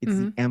 it's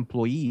the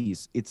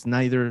employees. It's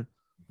neither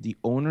the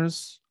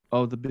owners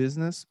of the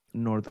business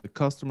nor the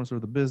customers of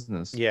the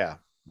business. Yeah.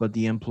 But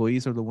the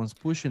employees are the ones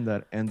pushing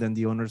that, and then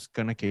the owners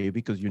gonna cave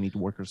because you need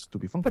workers to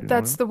be functioning. But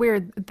that's the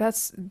weird.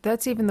 That's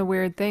even the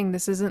weird thing.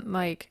 This isn't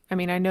like. I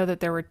mean, I know that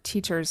there were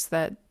teachers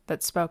that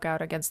spoke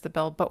out against the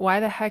bill, but why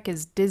the heck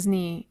is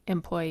Disney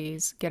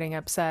employees getting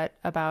upset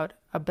about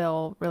a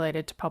bill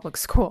related to public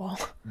school?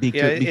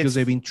 Because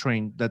they've been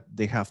trained that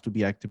they have to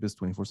be activists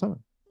 24/7.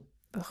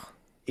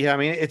 Yeah, I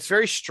mean, it's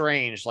very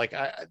strange. Like,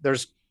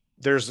 there's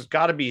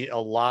got to be a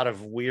lot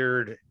of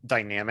weird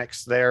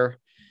dynamics there.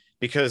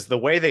 Because the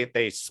way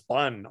they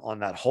spun on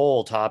that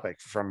whole topic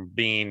from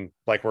being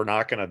like, we're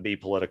not going to be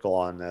political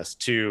on this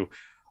to,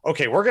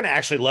 okay, we're going to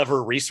actually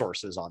lever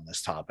resources on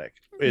this topic.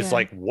 It's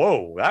like,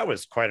 whoa, that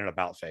was quite an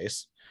about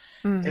face.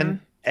 Mm-hmm.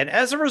 And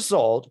as a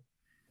result,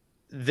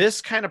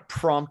 this kind of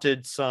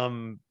prompted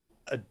some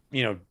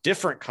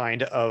different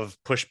kind of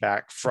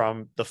pushback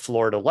from the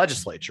Florida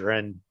legislature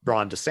and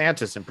Ron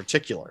DeSantis in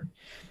particular.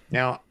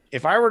 Now,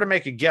 if I were to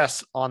make a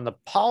guess on the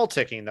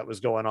politicking that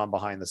was going on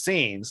behind the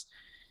scenes,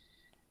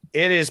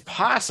 it is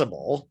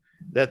possible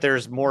that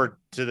there's more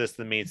to this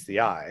than meets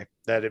the eye,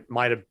 that it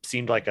might have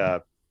seemed like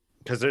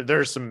because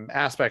there's some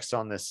aspects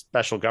on this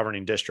special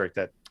governing district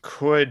that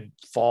could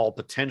fall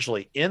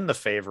potentially in the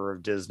favor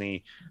of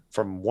Disney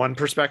from one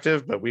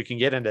perspective, but we can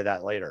get into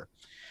that later.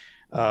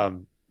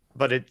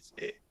 But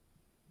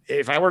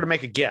if I were to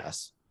make a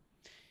guess,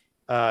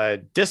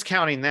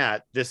 discounting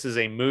that, this is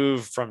a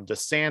move from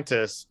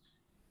DeSantis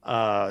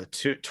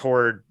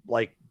toward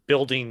like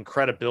building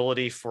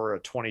credibility for a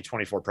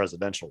 2024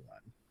 presidential run.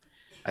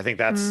 I think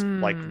that's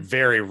like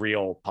very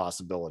real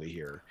possibility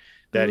here,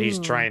 that he's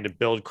trying to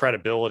build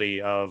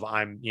credibility of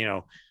I'm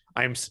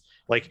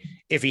like,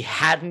 if he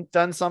hadn't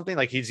done something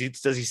like does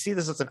he see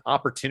this as an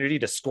opportunity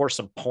to score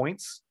some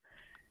points?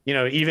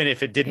 Even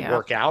if it didn't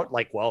work out,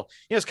 like, well,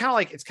 it's kind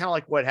of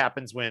like what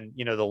happens when,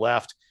 the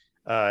left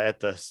at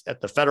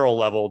the federal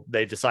level,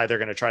 they decide they're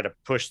going to try to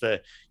push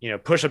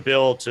a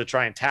bill to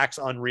try and tax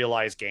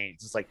unrealized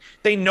gains. It's like,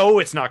 they know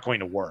it's not going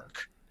to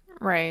work.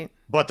 Right.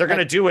 But they're going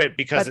to do it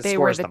because it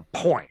scores them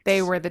points.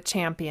 They were the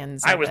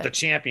champions. I was the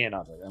champion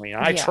of it. I mean,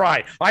 I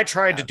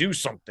tried to do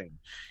something,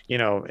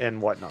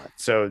 and whatnot.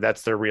 So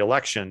that's their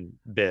reelection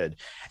bid.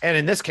 And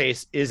in this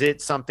case, is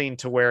it something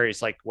to where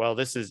he's like, well,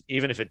 this is,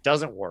 even if it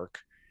doesn't work,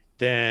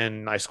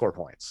 then I score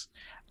points.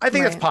 I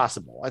think it's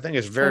possible. I think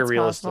it's very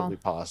realistically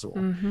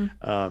possible.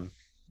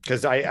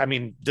 Because I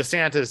mean,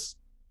 DeSantis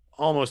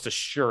almost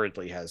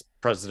assuredly has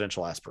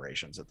presidential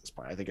aspirations at this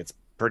point. I think it's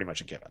pretty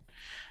much a given.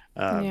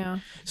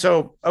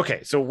 So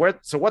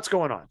what's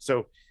going on?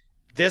 So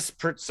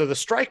the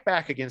strike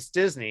back against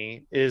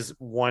Disney is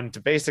one to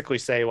basically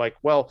say, like,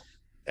 well,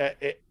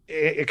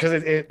 because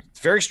it's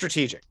very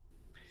strategic.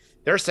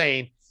 They're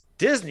saying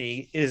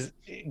Disney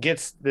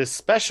gets this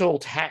special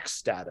tax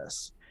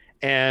status,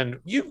 and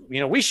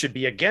we should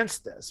be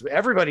against this.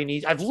 Everybody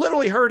needs. I've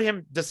literally heard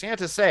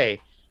DeSantis say.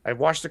 I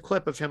watched a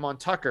clip of him on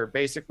Tucker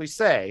basically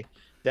say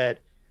that,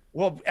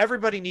 well,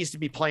 everybody needs to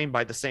be playing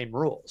by the same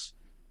rules.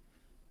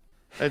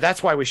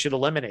 That's why we should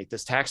eliminate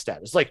this tax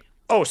status. Like,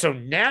 oh, so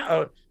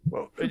now,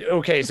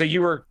 okay, so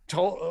you were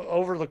told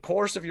over the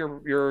course of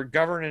your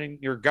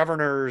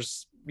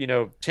governor's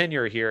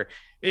tenure here,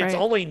 it's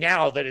only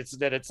now that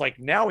it's like,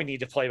 now we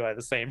need to play by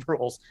the same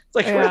rules. It's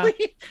like,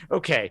 really?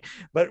 Okay,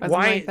 but wasn't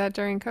why like that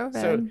during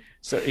COVID?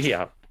 So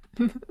yeah.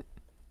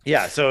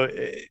 Yeah. So,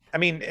 I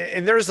mean,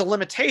 and there's a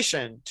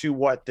limitation to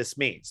what this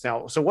means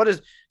now. So what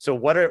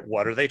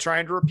are they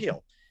trying to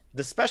repeal?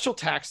 The special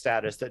tax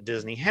status that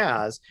Disney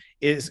has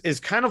is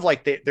kind of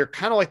like they're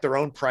kind of like their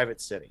own private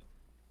city,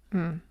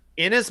 in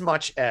as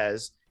much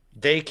as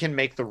they can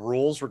make the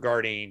rules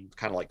regarding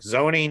kind of like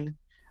zoning,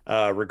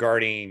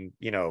 regarding,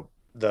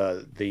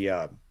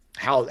 the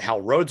how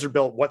roads are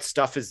built, what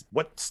stuff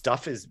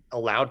is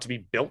allowed to be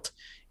built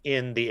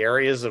in the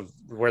areas of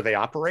where they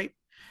operate.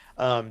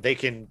 They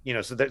can,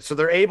 so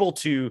they're able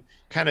to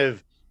kind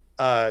of,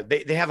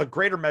 they have a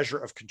greater measure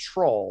of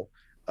control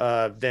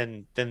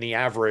than the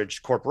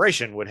average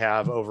corporation would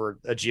have over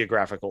a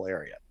geographical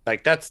area.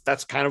 Like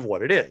that's kind of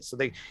what it is. So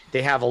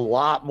they have a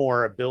lot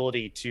more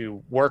ability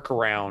to work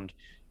around,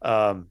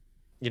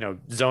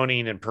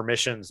 zoning and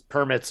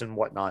permits and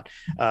whatnot,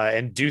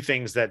 and do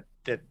things that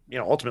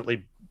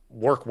ultimately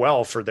work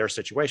well for their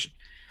situation.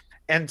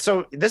 And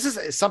so this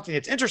is something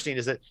that's interesting,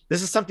 is that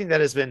this is something that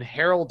has been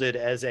heralded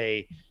as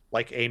a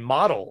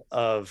model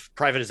of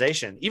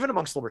privatization, even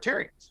amongst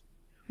libertarians.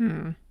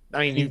 I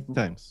mean,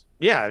 times.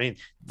 Yeah, I mean,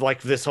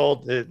 like this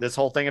whole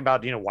thing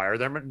about, why are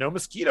there no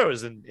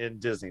mosquitoes in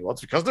Disney? Well,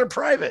 it's because they're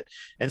private,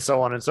 and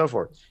so on and so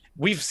forth.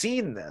 We've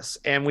seen this,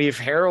 and we've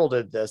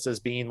heralded this as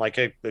being like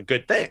a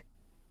good thing,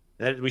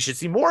 that we should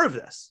see more of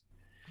this.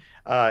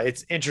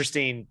 It's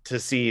interesting to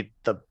see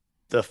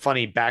the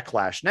funny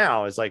backlash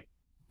now is like,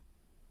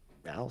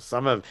 now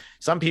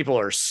some people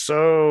are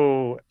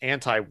so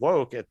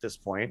anti-woke at this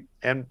point,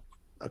 and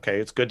okay,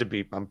 it's good to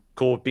be, I'm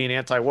cool with being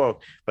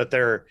anti-woke, but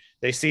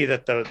they see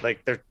that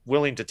they're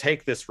willing to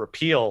take this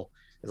repeal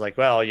is like,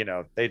 well,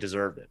 they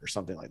deserved it or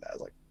something like that.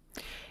 It's like,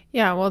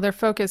 yeah, well, they're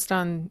focused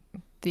on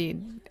the,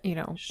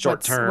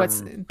 short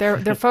term.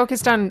 They're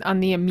focused on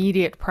the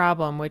immediate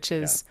problem, which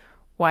is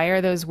why are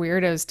those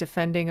weirdos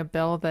defending a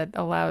bill that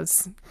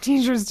allows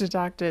teachers to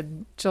talk to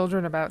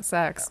children about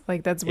sex?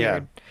 Like, that's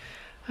weird.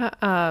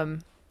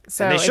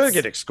 So and they should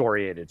get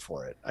excoriated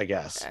for it, I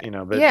guess,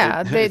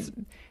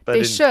 but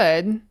they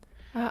should,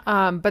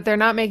 but they're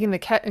not making the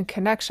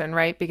connection,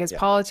 right? Because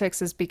politics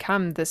has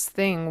become this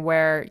thing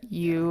where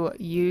you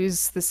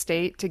use the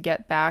state to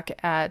get back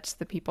at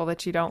the people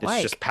that you don't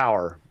like. It's just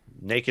power,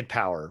 naked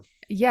power.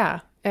 Yeah.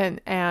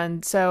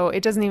 And so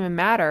it doesn't even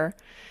matter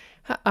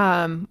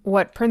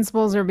what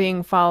principles are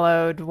being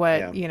followed,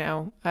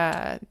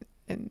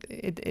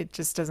 it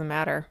just doesn't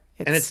matter.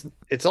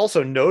 It's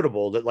also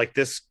notable that like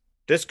this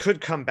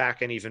could come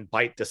back and even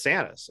bite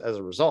DeSantis as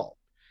a result,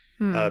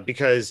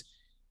 because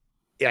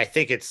I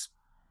think it's,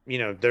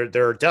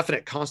 there are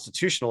definite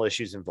constitutional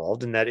issues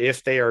involved in that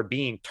if they are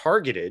being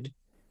targeted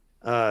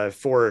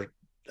for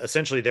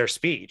essentially their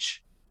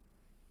speech,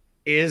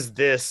 is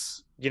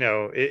this,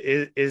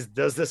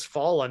 does this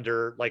fall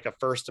under like a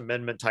First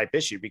Amendment type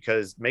issue?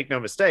 Because make no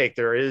mistake,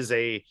 there is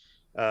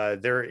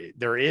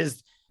there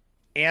is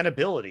an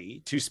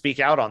ability to speak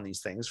out on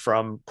these things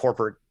from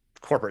corporate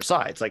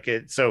sides.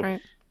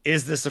 Right.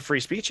 Is this a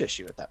free speech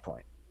issue at that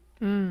point?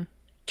 Mm.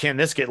 Can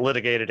this get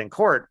litigated in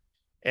court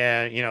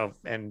and,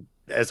 and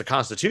as a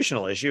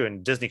constitutional issue,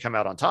 and Disney come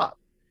out on top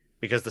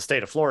because the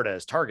state of Florida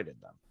has targeted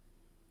them?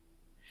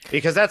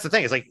 Because that's the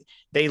thing, is like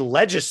they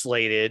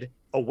legislated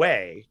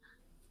away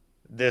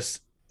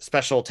this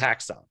special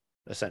tax zone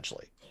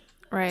essentially.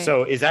 Right.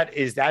 So is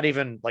that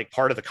even like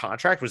part of the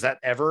contract? Was that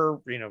ever,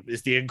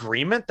 is the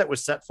agreement that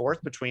was set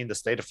forth between the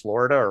state of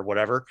Florida or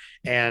whatever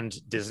and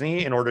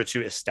Disney in order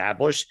to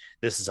establish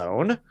this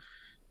zone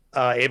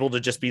able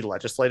to just be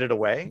legislated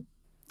away?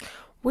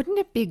 Wouldn't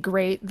it be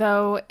great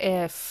though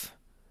if,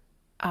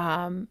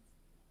 if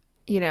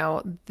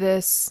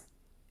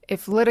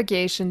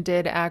litigation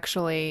did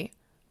actually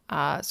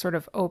sort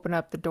of open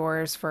up the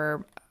doors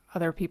for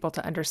other people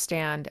to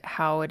understand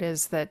how it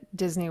is that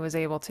Disney was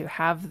able to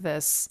have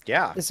this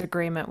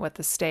agreement with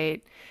the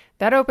state.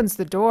 That opens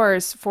the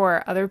doors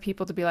for other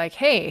people to be like,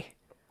 hey,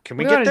 can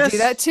we get this? Do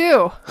that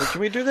too?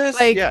 Can we do this?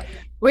 Like,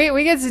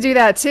 we get to do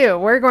that too.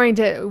 We're going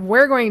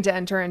to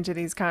enter into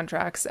these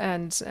contracts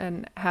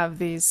and have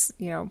these,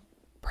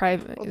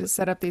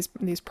 set up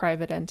these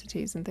private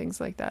entities and things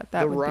like that.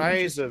 The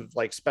rise of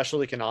like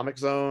special economic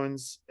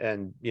zones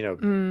and,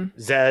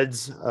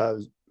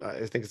 ZEDs,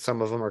 I think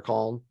some of them are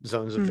called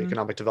zones of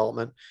economic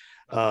development.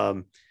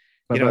 By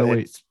the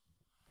way,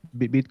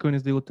 Bitcoin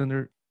is the legal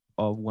tender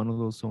of one of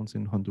those zones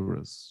in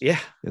Honduras. Yeah.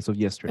 As of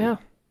yesterday. Yeah.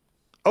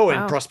 Oh, wow.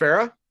 And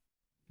Prospera?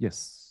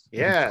 Yes.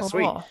 Yeah, cool.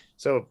 Sweet.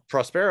 So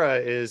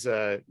Prospera is,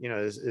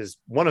 is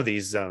one of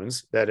these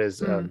zones that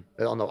is on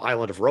the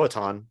island of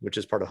Roatan, which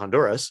is part of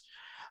Honduras.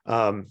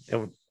 And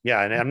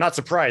I'm not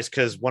surprised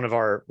because one of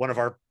our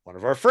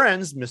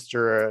friends,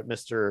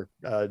 Mr.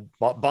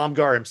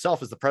 Baumgar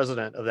himself, is the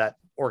president of that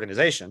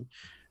organization.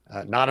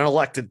 Not an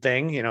elected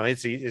thing,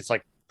 it's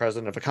like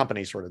president of a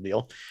company sort of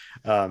deal.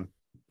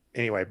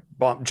 Anyway,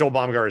 Joel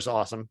Baumgar is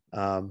awesome,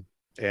 and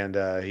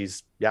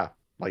he's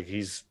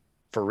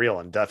for real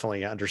and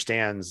definitely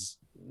understands.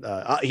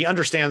 He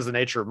understands the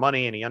nature of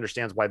money, and he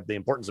understands why the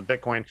importance of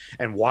Bitcoin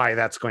and why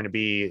that's going to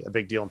be a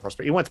big deal in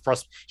Prosperity.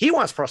 He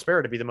wants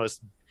Prosperity to be the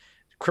most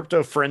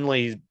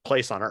crypto-friendly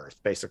place on earth,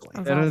 basically.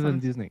 That's better awesome. than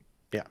Disney.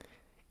 Yeah.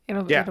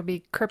 It'll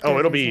be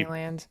crypto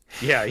Disneyland.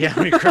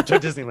 It'll be crypto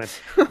Disneyland.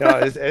 No,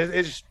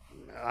 it's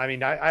I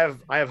mean, I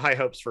have high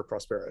hopes for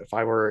Prospera. If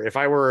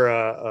I were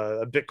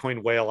a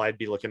Bitcoin whale, I'd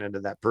be looking into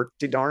that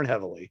pretty darn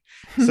heavily.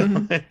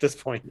 So at this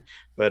point,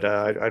 but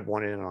I'd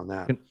want in on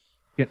that.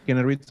 Can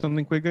I read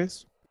something quick,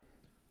 guys?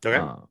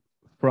 Okay.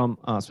 From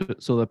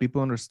so that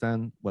people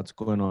understand what's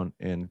going on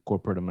in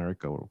corporate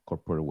America or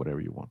corporate or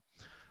whatever you want.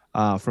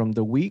 From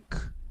The Week,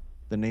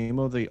 the name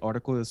of the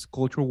article is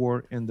 "Culture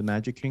War in the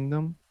Magic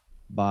Kingdom"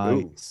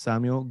 by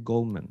Samuel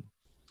Goldman.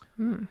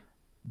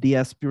 The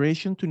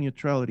aspiration to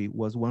neutrality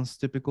was once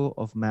typical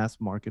of mass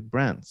market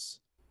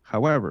brands.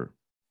 However,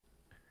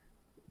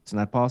 it's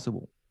not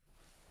possible.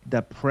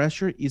 The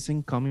pressure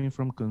isn't coming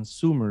from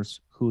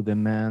consumers who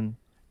demand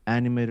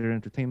animated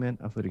entertainment,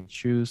 athletic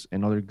shoes,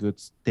 and other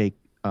goods to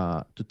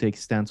take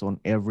stance on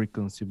every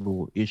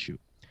conceivable issue.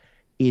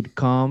 It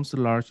comes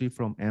largely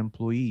from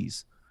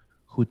employees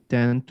who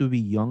tend to be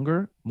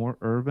younger, more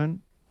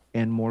urban,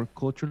 and more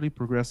culturally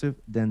progressive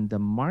than the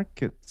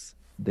markets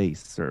they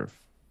serve.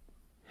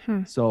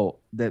 So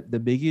the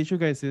big issue,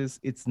 guys, is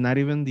it's not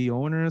even the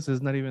owners,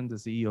 it's not even the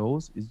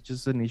CEOs. It's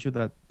just an issue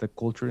that the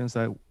culture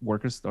inside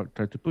workers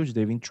try to push.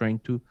 They've been trying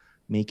to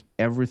make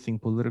everything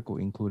political,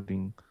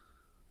 including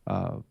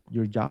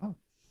your job.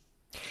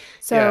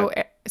 So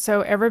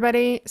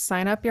everybody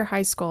sign up your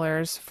high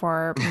schoolers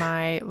for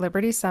my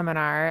Liberty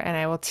seminar, and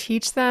I will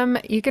teach them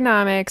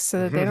economics so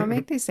that they don't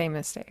make these same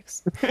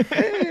mistakes.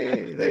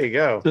 Hey, there you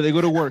go. So they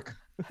go to work.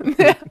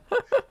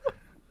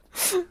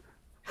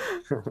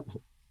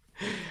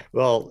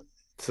 Well,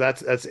 so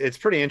that's it's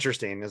pretty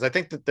interesting, because I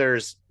think that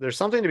there's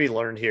something to be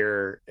learned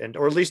here,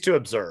 or at least to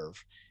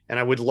observe. And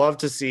I would love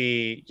to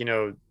see,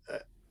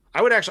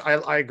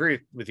 I agree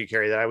with you,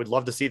 Carrie, that I would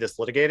love to see this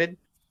litigated.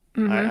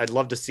 I'd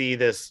love to see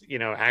this,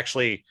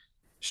 actually,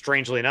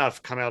 strangely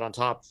enough, come out on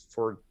top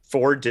for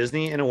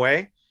Disney in a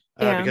way,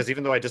 because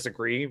even though I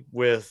disagree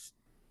with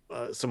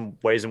some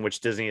ways in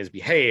which Disney has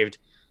behaved,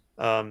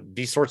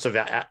 these sorts of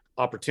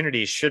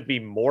opportunities should be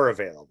more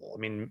available. I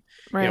mean,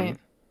 right.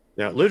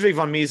 Ludwig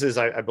von Mises,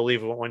 I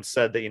believe, once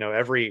said that,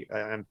 every,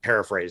 I'm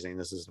paraphrasing,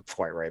 this isn't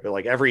quite right, but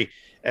like every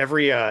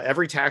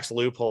tax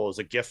loophole is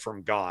a gift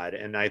from God.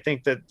 And I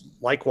think that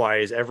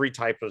likewise, every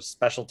type of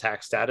special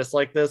tax status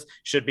like this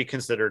should be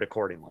considered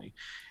accordingly.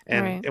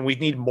 And we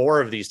need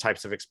more of these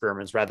types of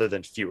experiments rather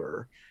than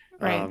fewer.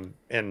 Right.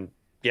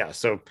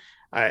 So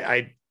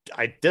I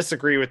I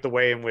disagree with the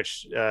way in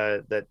which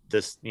that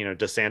this,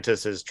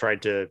 DeSantis has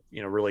tried to,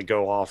 really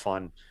go off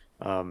on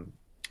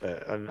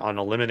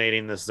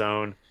eliminating this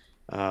zone,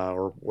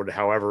 or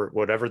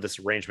whatever this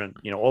arrangement,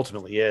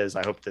 ultimately is.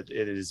 I hope that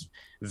it is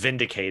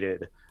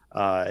vindicated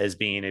as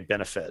being a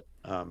benefit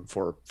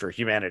for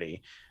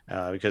humanity,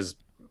 because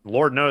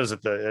Lord knows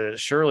that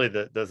surely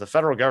the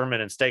federal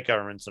government and state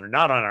governments are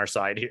not on our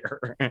side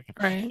here.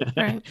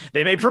 Right.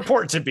 They may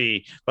purport to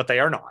be, but they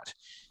are not.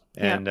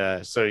 And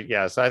Yeah.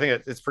 so I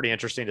think it's pretty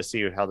interesting to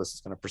see how this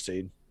is going to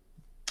proceed.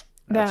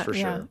 That's for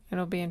sure.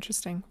 It'll be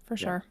interesting for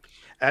sure.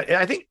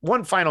 I think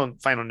one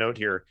final note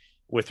here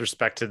with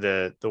respect to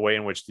the way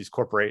in which these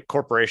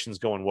corporations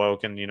go and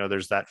woke, and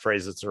there's that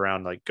phrase that's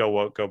around like go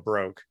woke, go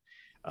broke.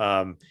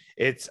 I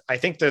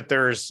think that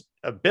there's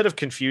a bit of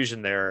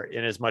confusion there,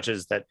 in as much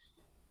as that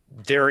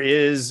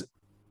there's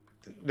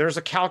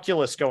a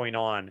calculus going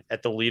on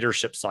at the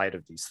leadership side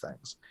of these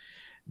things.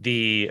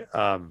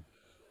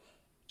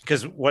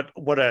 Because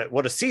what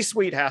a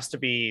C-suite has to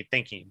be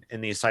thinking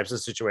in these types of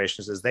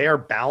situations is they are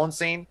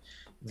balancing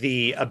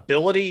the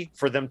ability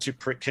for them to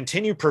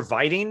continue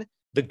providing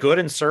the good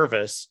and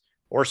service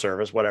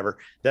whatever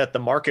that the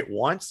market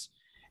wants,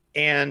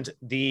 and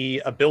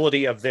the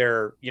ability of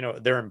their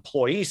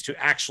employees to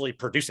actually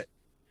produce it.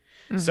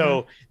 Mm-hmm.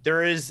 So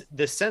there is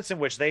this sense in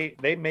which they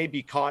may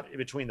be caught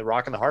between the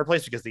rock and the hard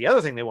place, because the other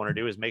thing they want to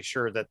do is make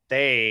sure that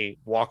they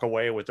walk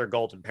away with their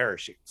golden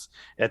parachutes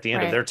at the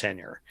end of their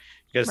tenure,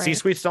 because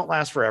C-suites don't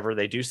last forever.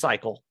 They do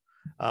cycle,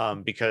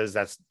 because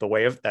that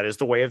is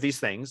the way of these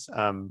things.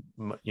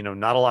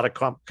 Not a lot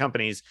of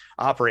companies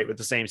operate with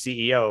the same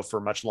CEO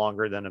for much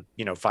longer than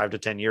 5 to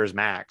 10 years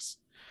max,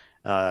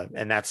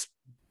 and that's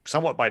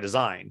somewhat by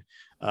design.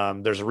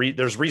 There's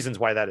reasons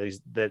why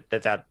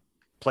that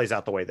plays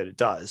out the way that it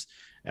does,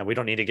 and we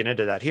don't need to get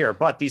into that here.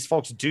 But these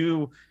folks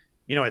do,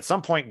 at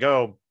some point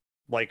go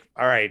like,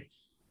 all right,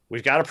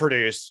 we've got to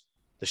produce,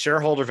 the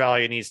shareholder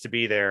value needs to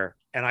be there,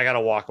 and I got to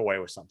walk away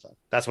with something.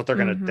 That's what they're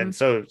going to then.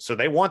 So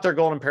they want their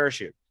golden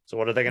parachute. So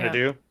what are they going to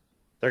do?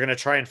 They're going to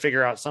try and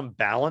figure out some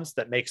balance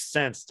that makes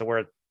sense, to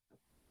where,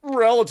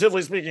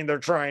 relatively speaking, they're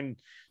trying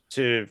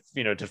to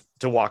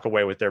walk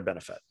away with their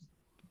benefit.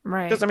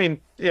 Right. Because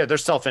they're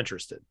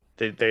self-interested.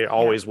 They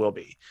always will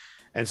be.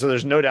 And so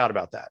there's no doubt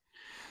about that.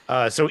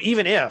 So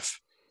even if,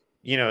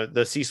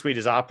 the C-suite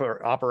is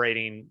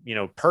operating,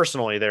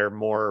 personally, they're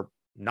more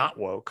not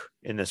woke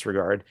in this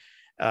regard.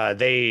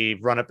 They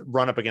run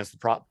up against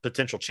the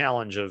potential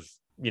challenge of,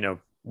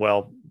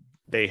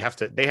 they have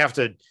to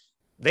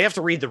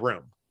read the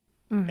room,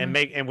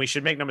 and we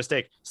should make no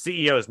mistake,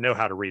 CEOs know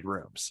how to read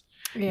rooms.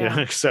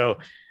 So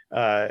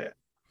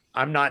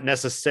I'm not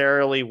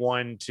necessarily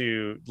one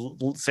to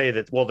say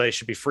that, well, they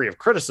should be free of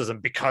criticism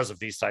because of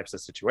these types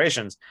of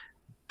situations,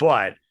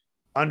 but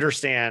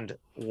understand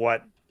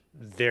what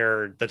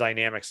the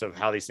dynamics of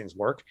how these things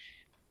work.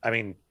 I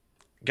mean,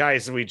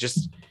 guys,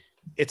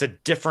 it's a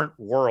different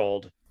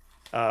world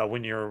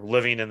when you're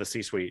living in the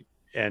C-suite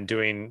and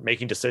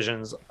making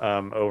decisions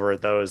over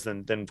those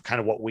than kind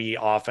of what we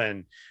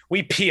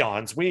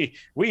peons, we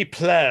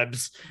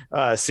plebs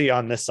see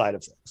on this side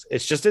of things.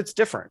 It's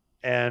different,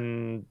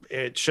 and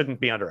it shouldn't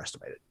be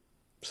underestimated.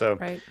 So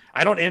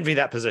I don't envy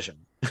that position.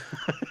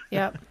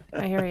 Yep,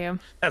 I hear you.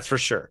 That's for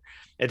sure.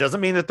 It doesn't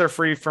mean that they're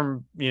free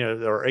from,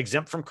 or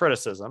exempt from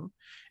criticism.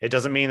 It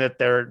doesn't mean that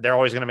they're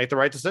always going to make the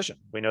right decision.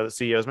 We know that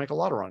CEOs make a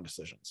lot of wrong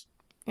decisions.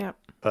 Yeah.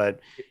 But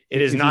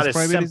it is not as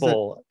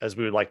simple as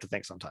we would like to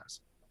think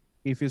sometimes.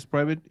 If it's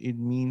private, it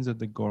means that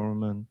the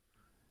government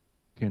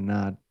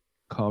cannot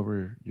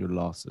cover your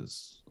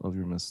losses of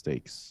your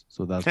mistakes.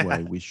 So that's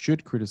why we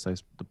should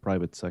criticize the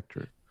private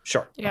sector.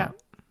 Sure. Yeah.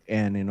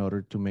 And in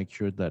order to make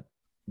sure that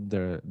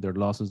their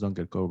losses don't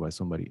get covered by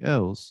somebody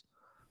else,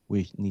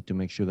 we need to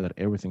make sure that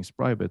everything's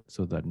private,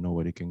 so that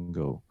nobody can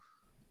go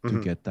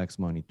to get tax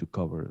money to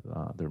cover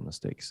their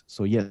mistakes.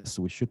 So yes,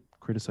 we should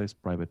criticize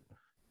private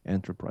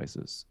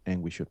enterprises,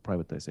 and we should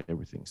privatize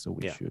everything. So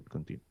we should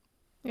continue.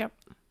 Yep.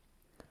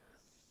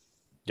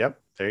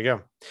 There you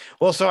go.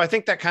 Well, so I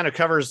think that kind of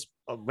covers.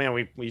 Oh, man,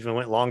 we even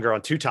went longer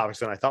on 2 topics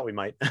than I thought we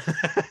might.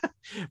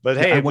 But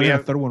hey, we have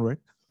a third one, right?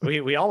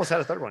 We almost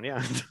had a third one.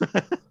 Yeah.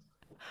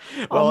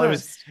 Well,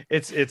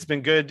 it's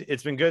been good.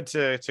 It's been good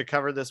to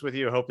cover this with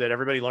you. I hope that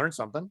everybody learned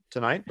something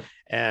tonight.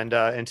 And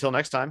until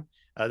next time,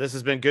 this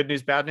has been Good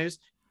News, Bad News.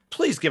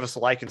 Please give us a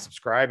like and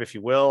subscribe, if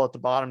you will. At the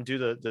bottom, do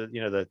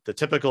the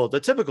typical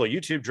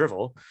YouTube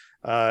drivel.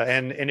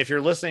 And if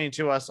you're listening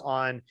to us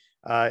on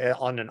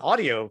an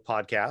audio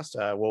podcast,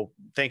 well,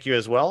 thank you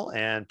as well.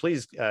 And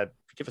please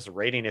give us a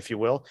rating, if you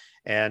will,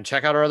 and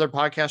check out our other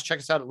podcasts. Check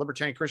us out at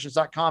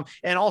libertarianchristians.com.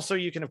 And also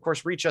you can, of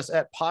course, reach us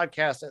at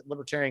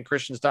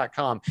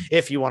podcast@libertarianchristians.com.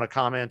 If you want to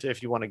comment,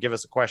 if you want to give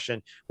us a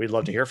question, we'd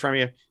love to hear from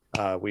you.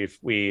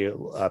 We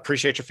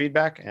appreciate your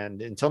feedback.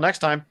 And until next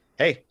time,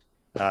 hey,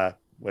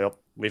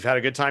 we've had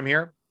a good time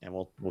here, and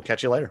we'll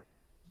catch you later.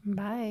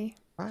 Bye.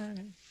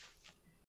 Bye.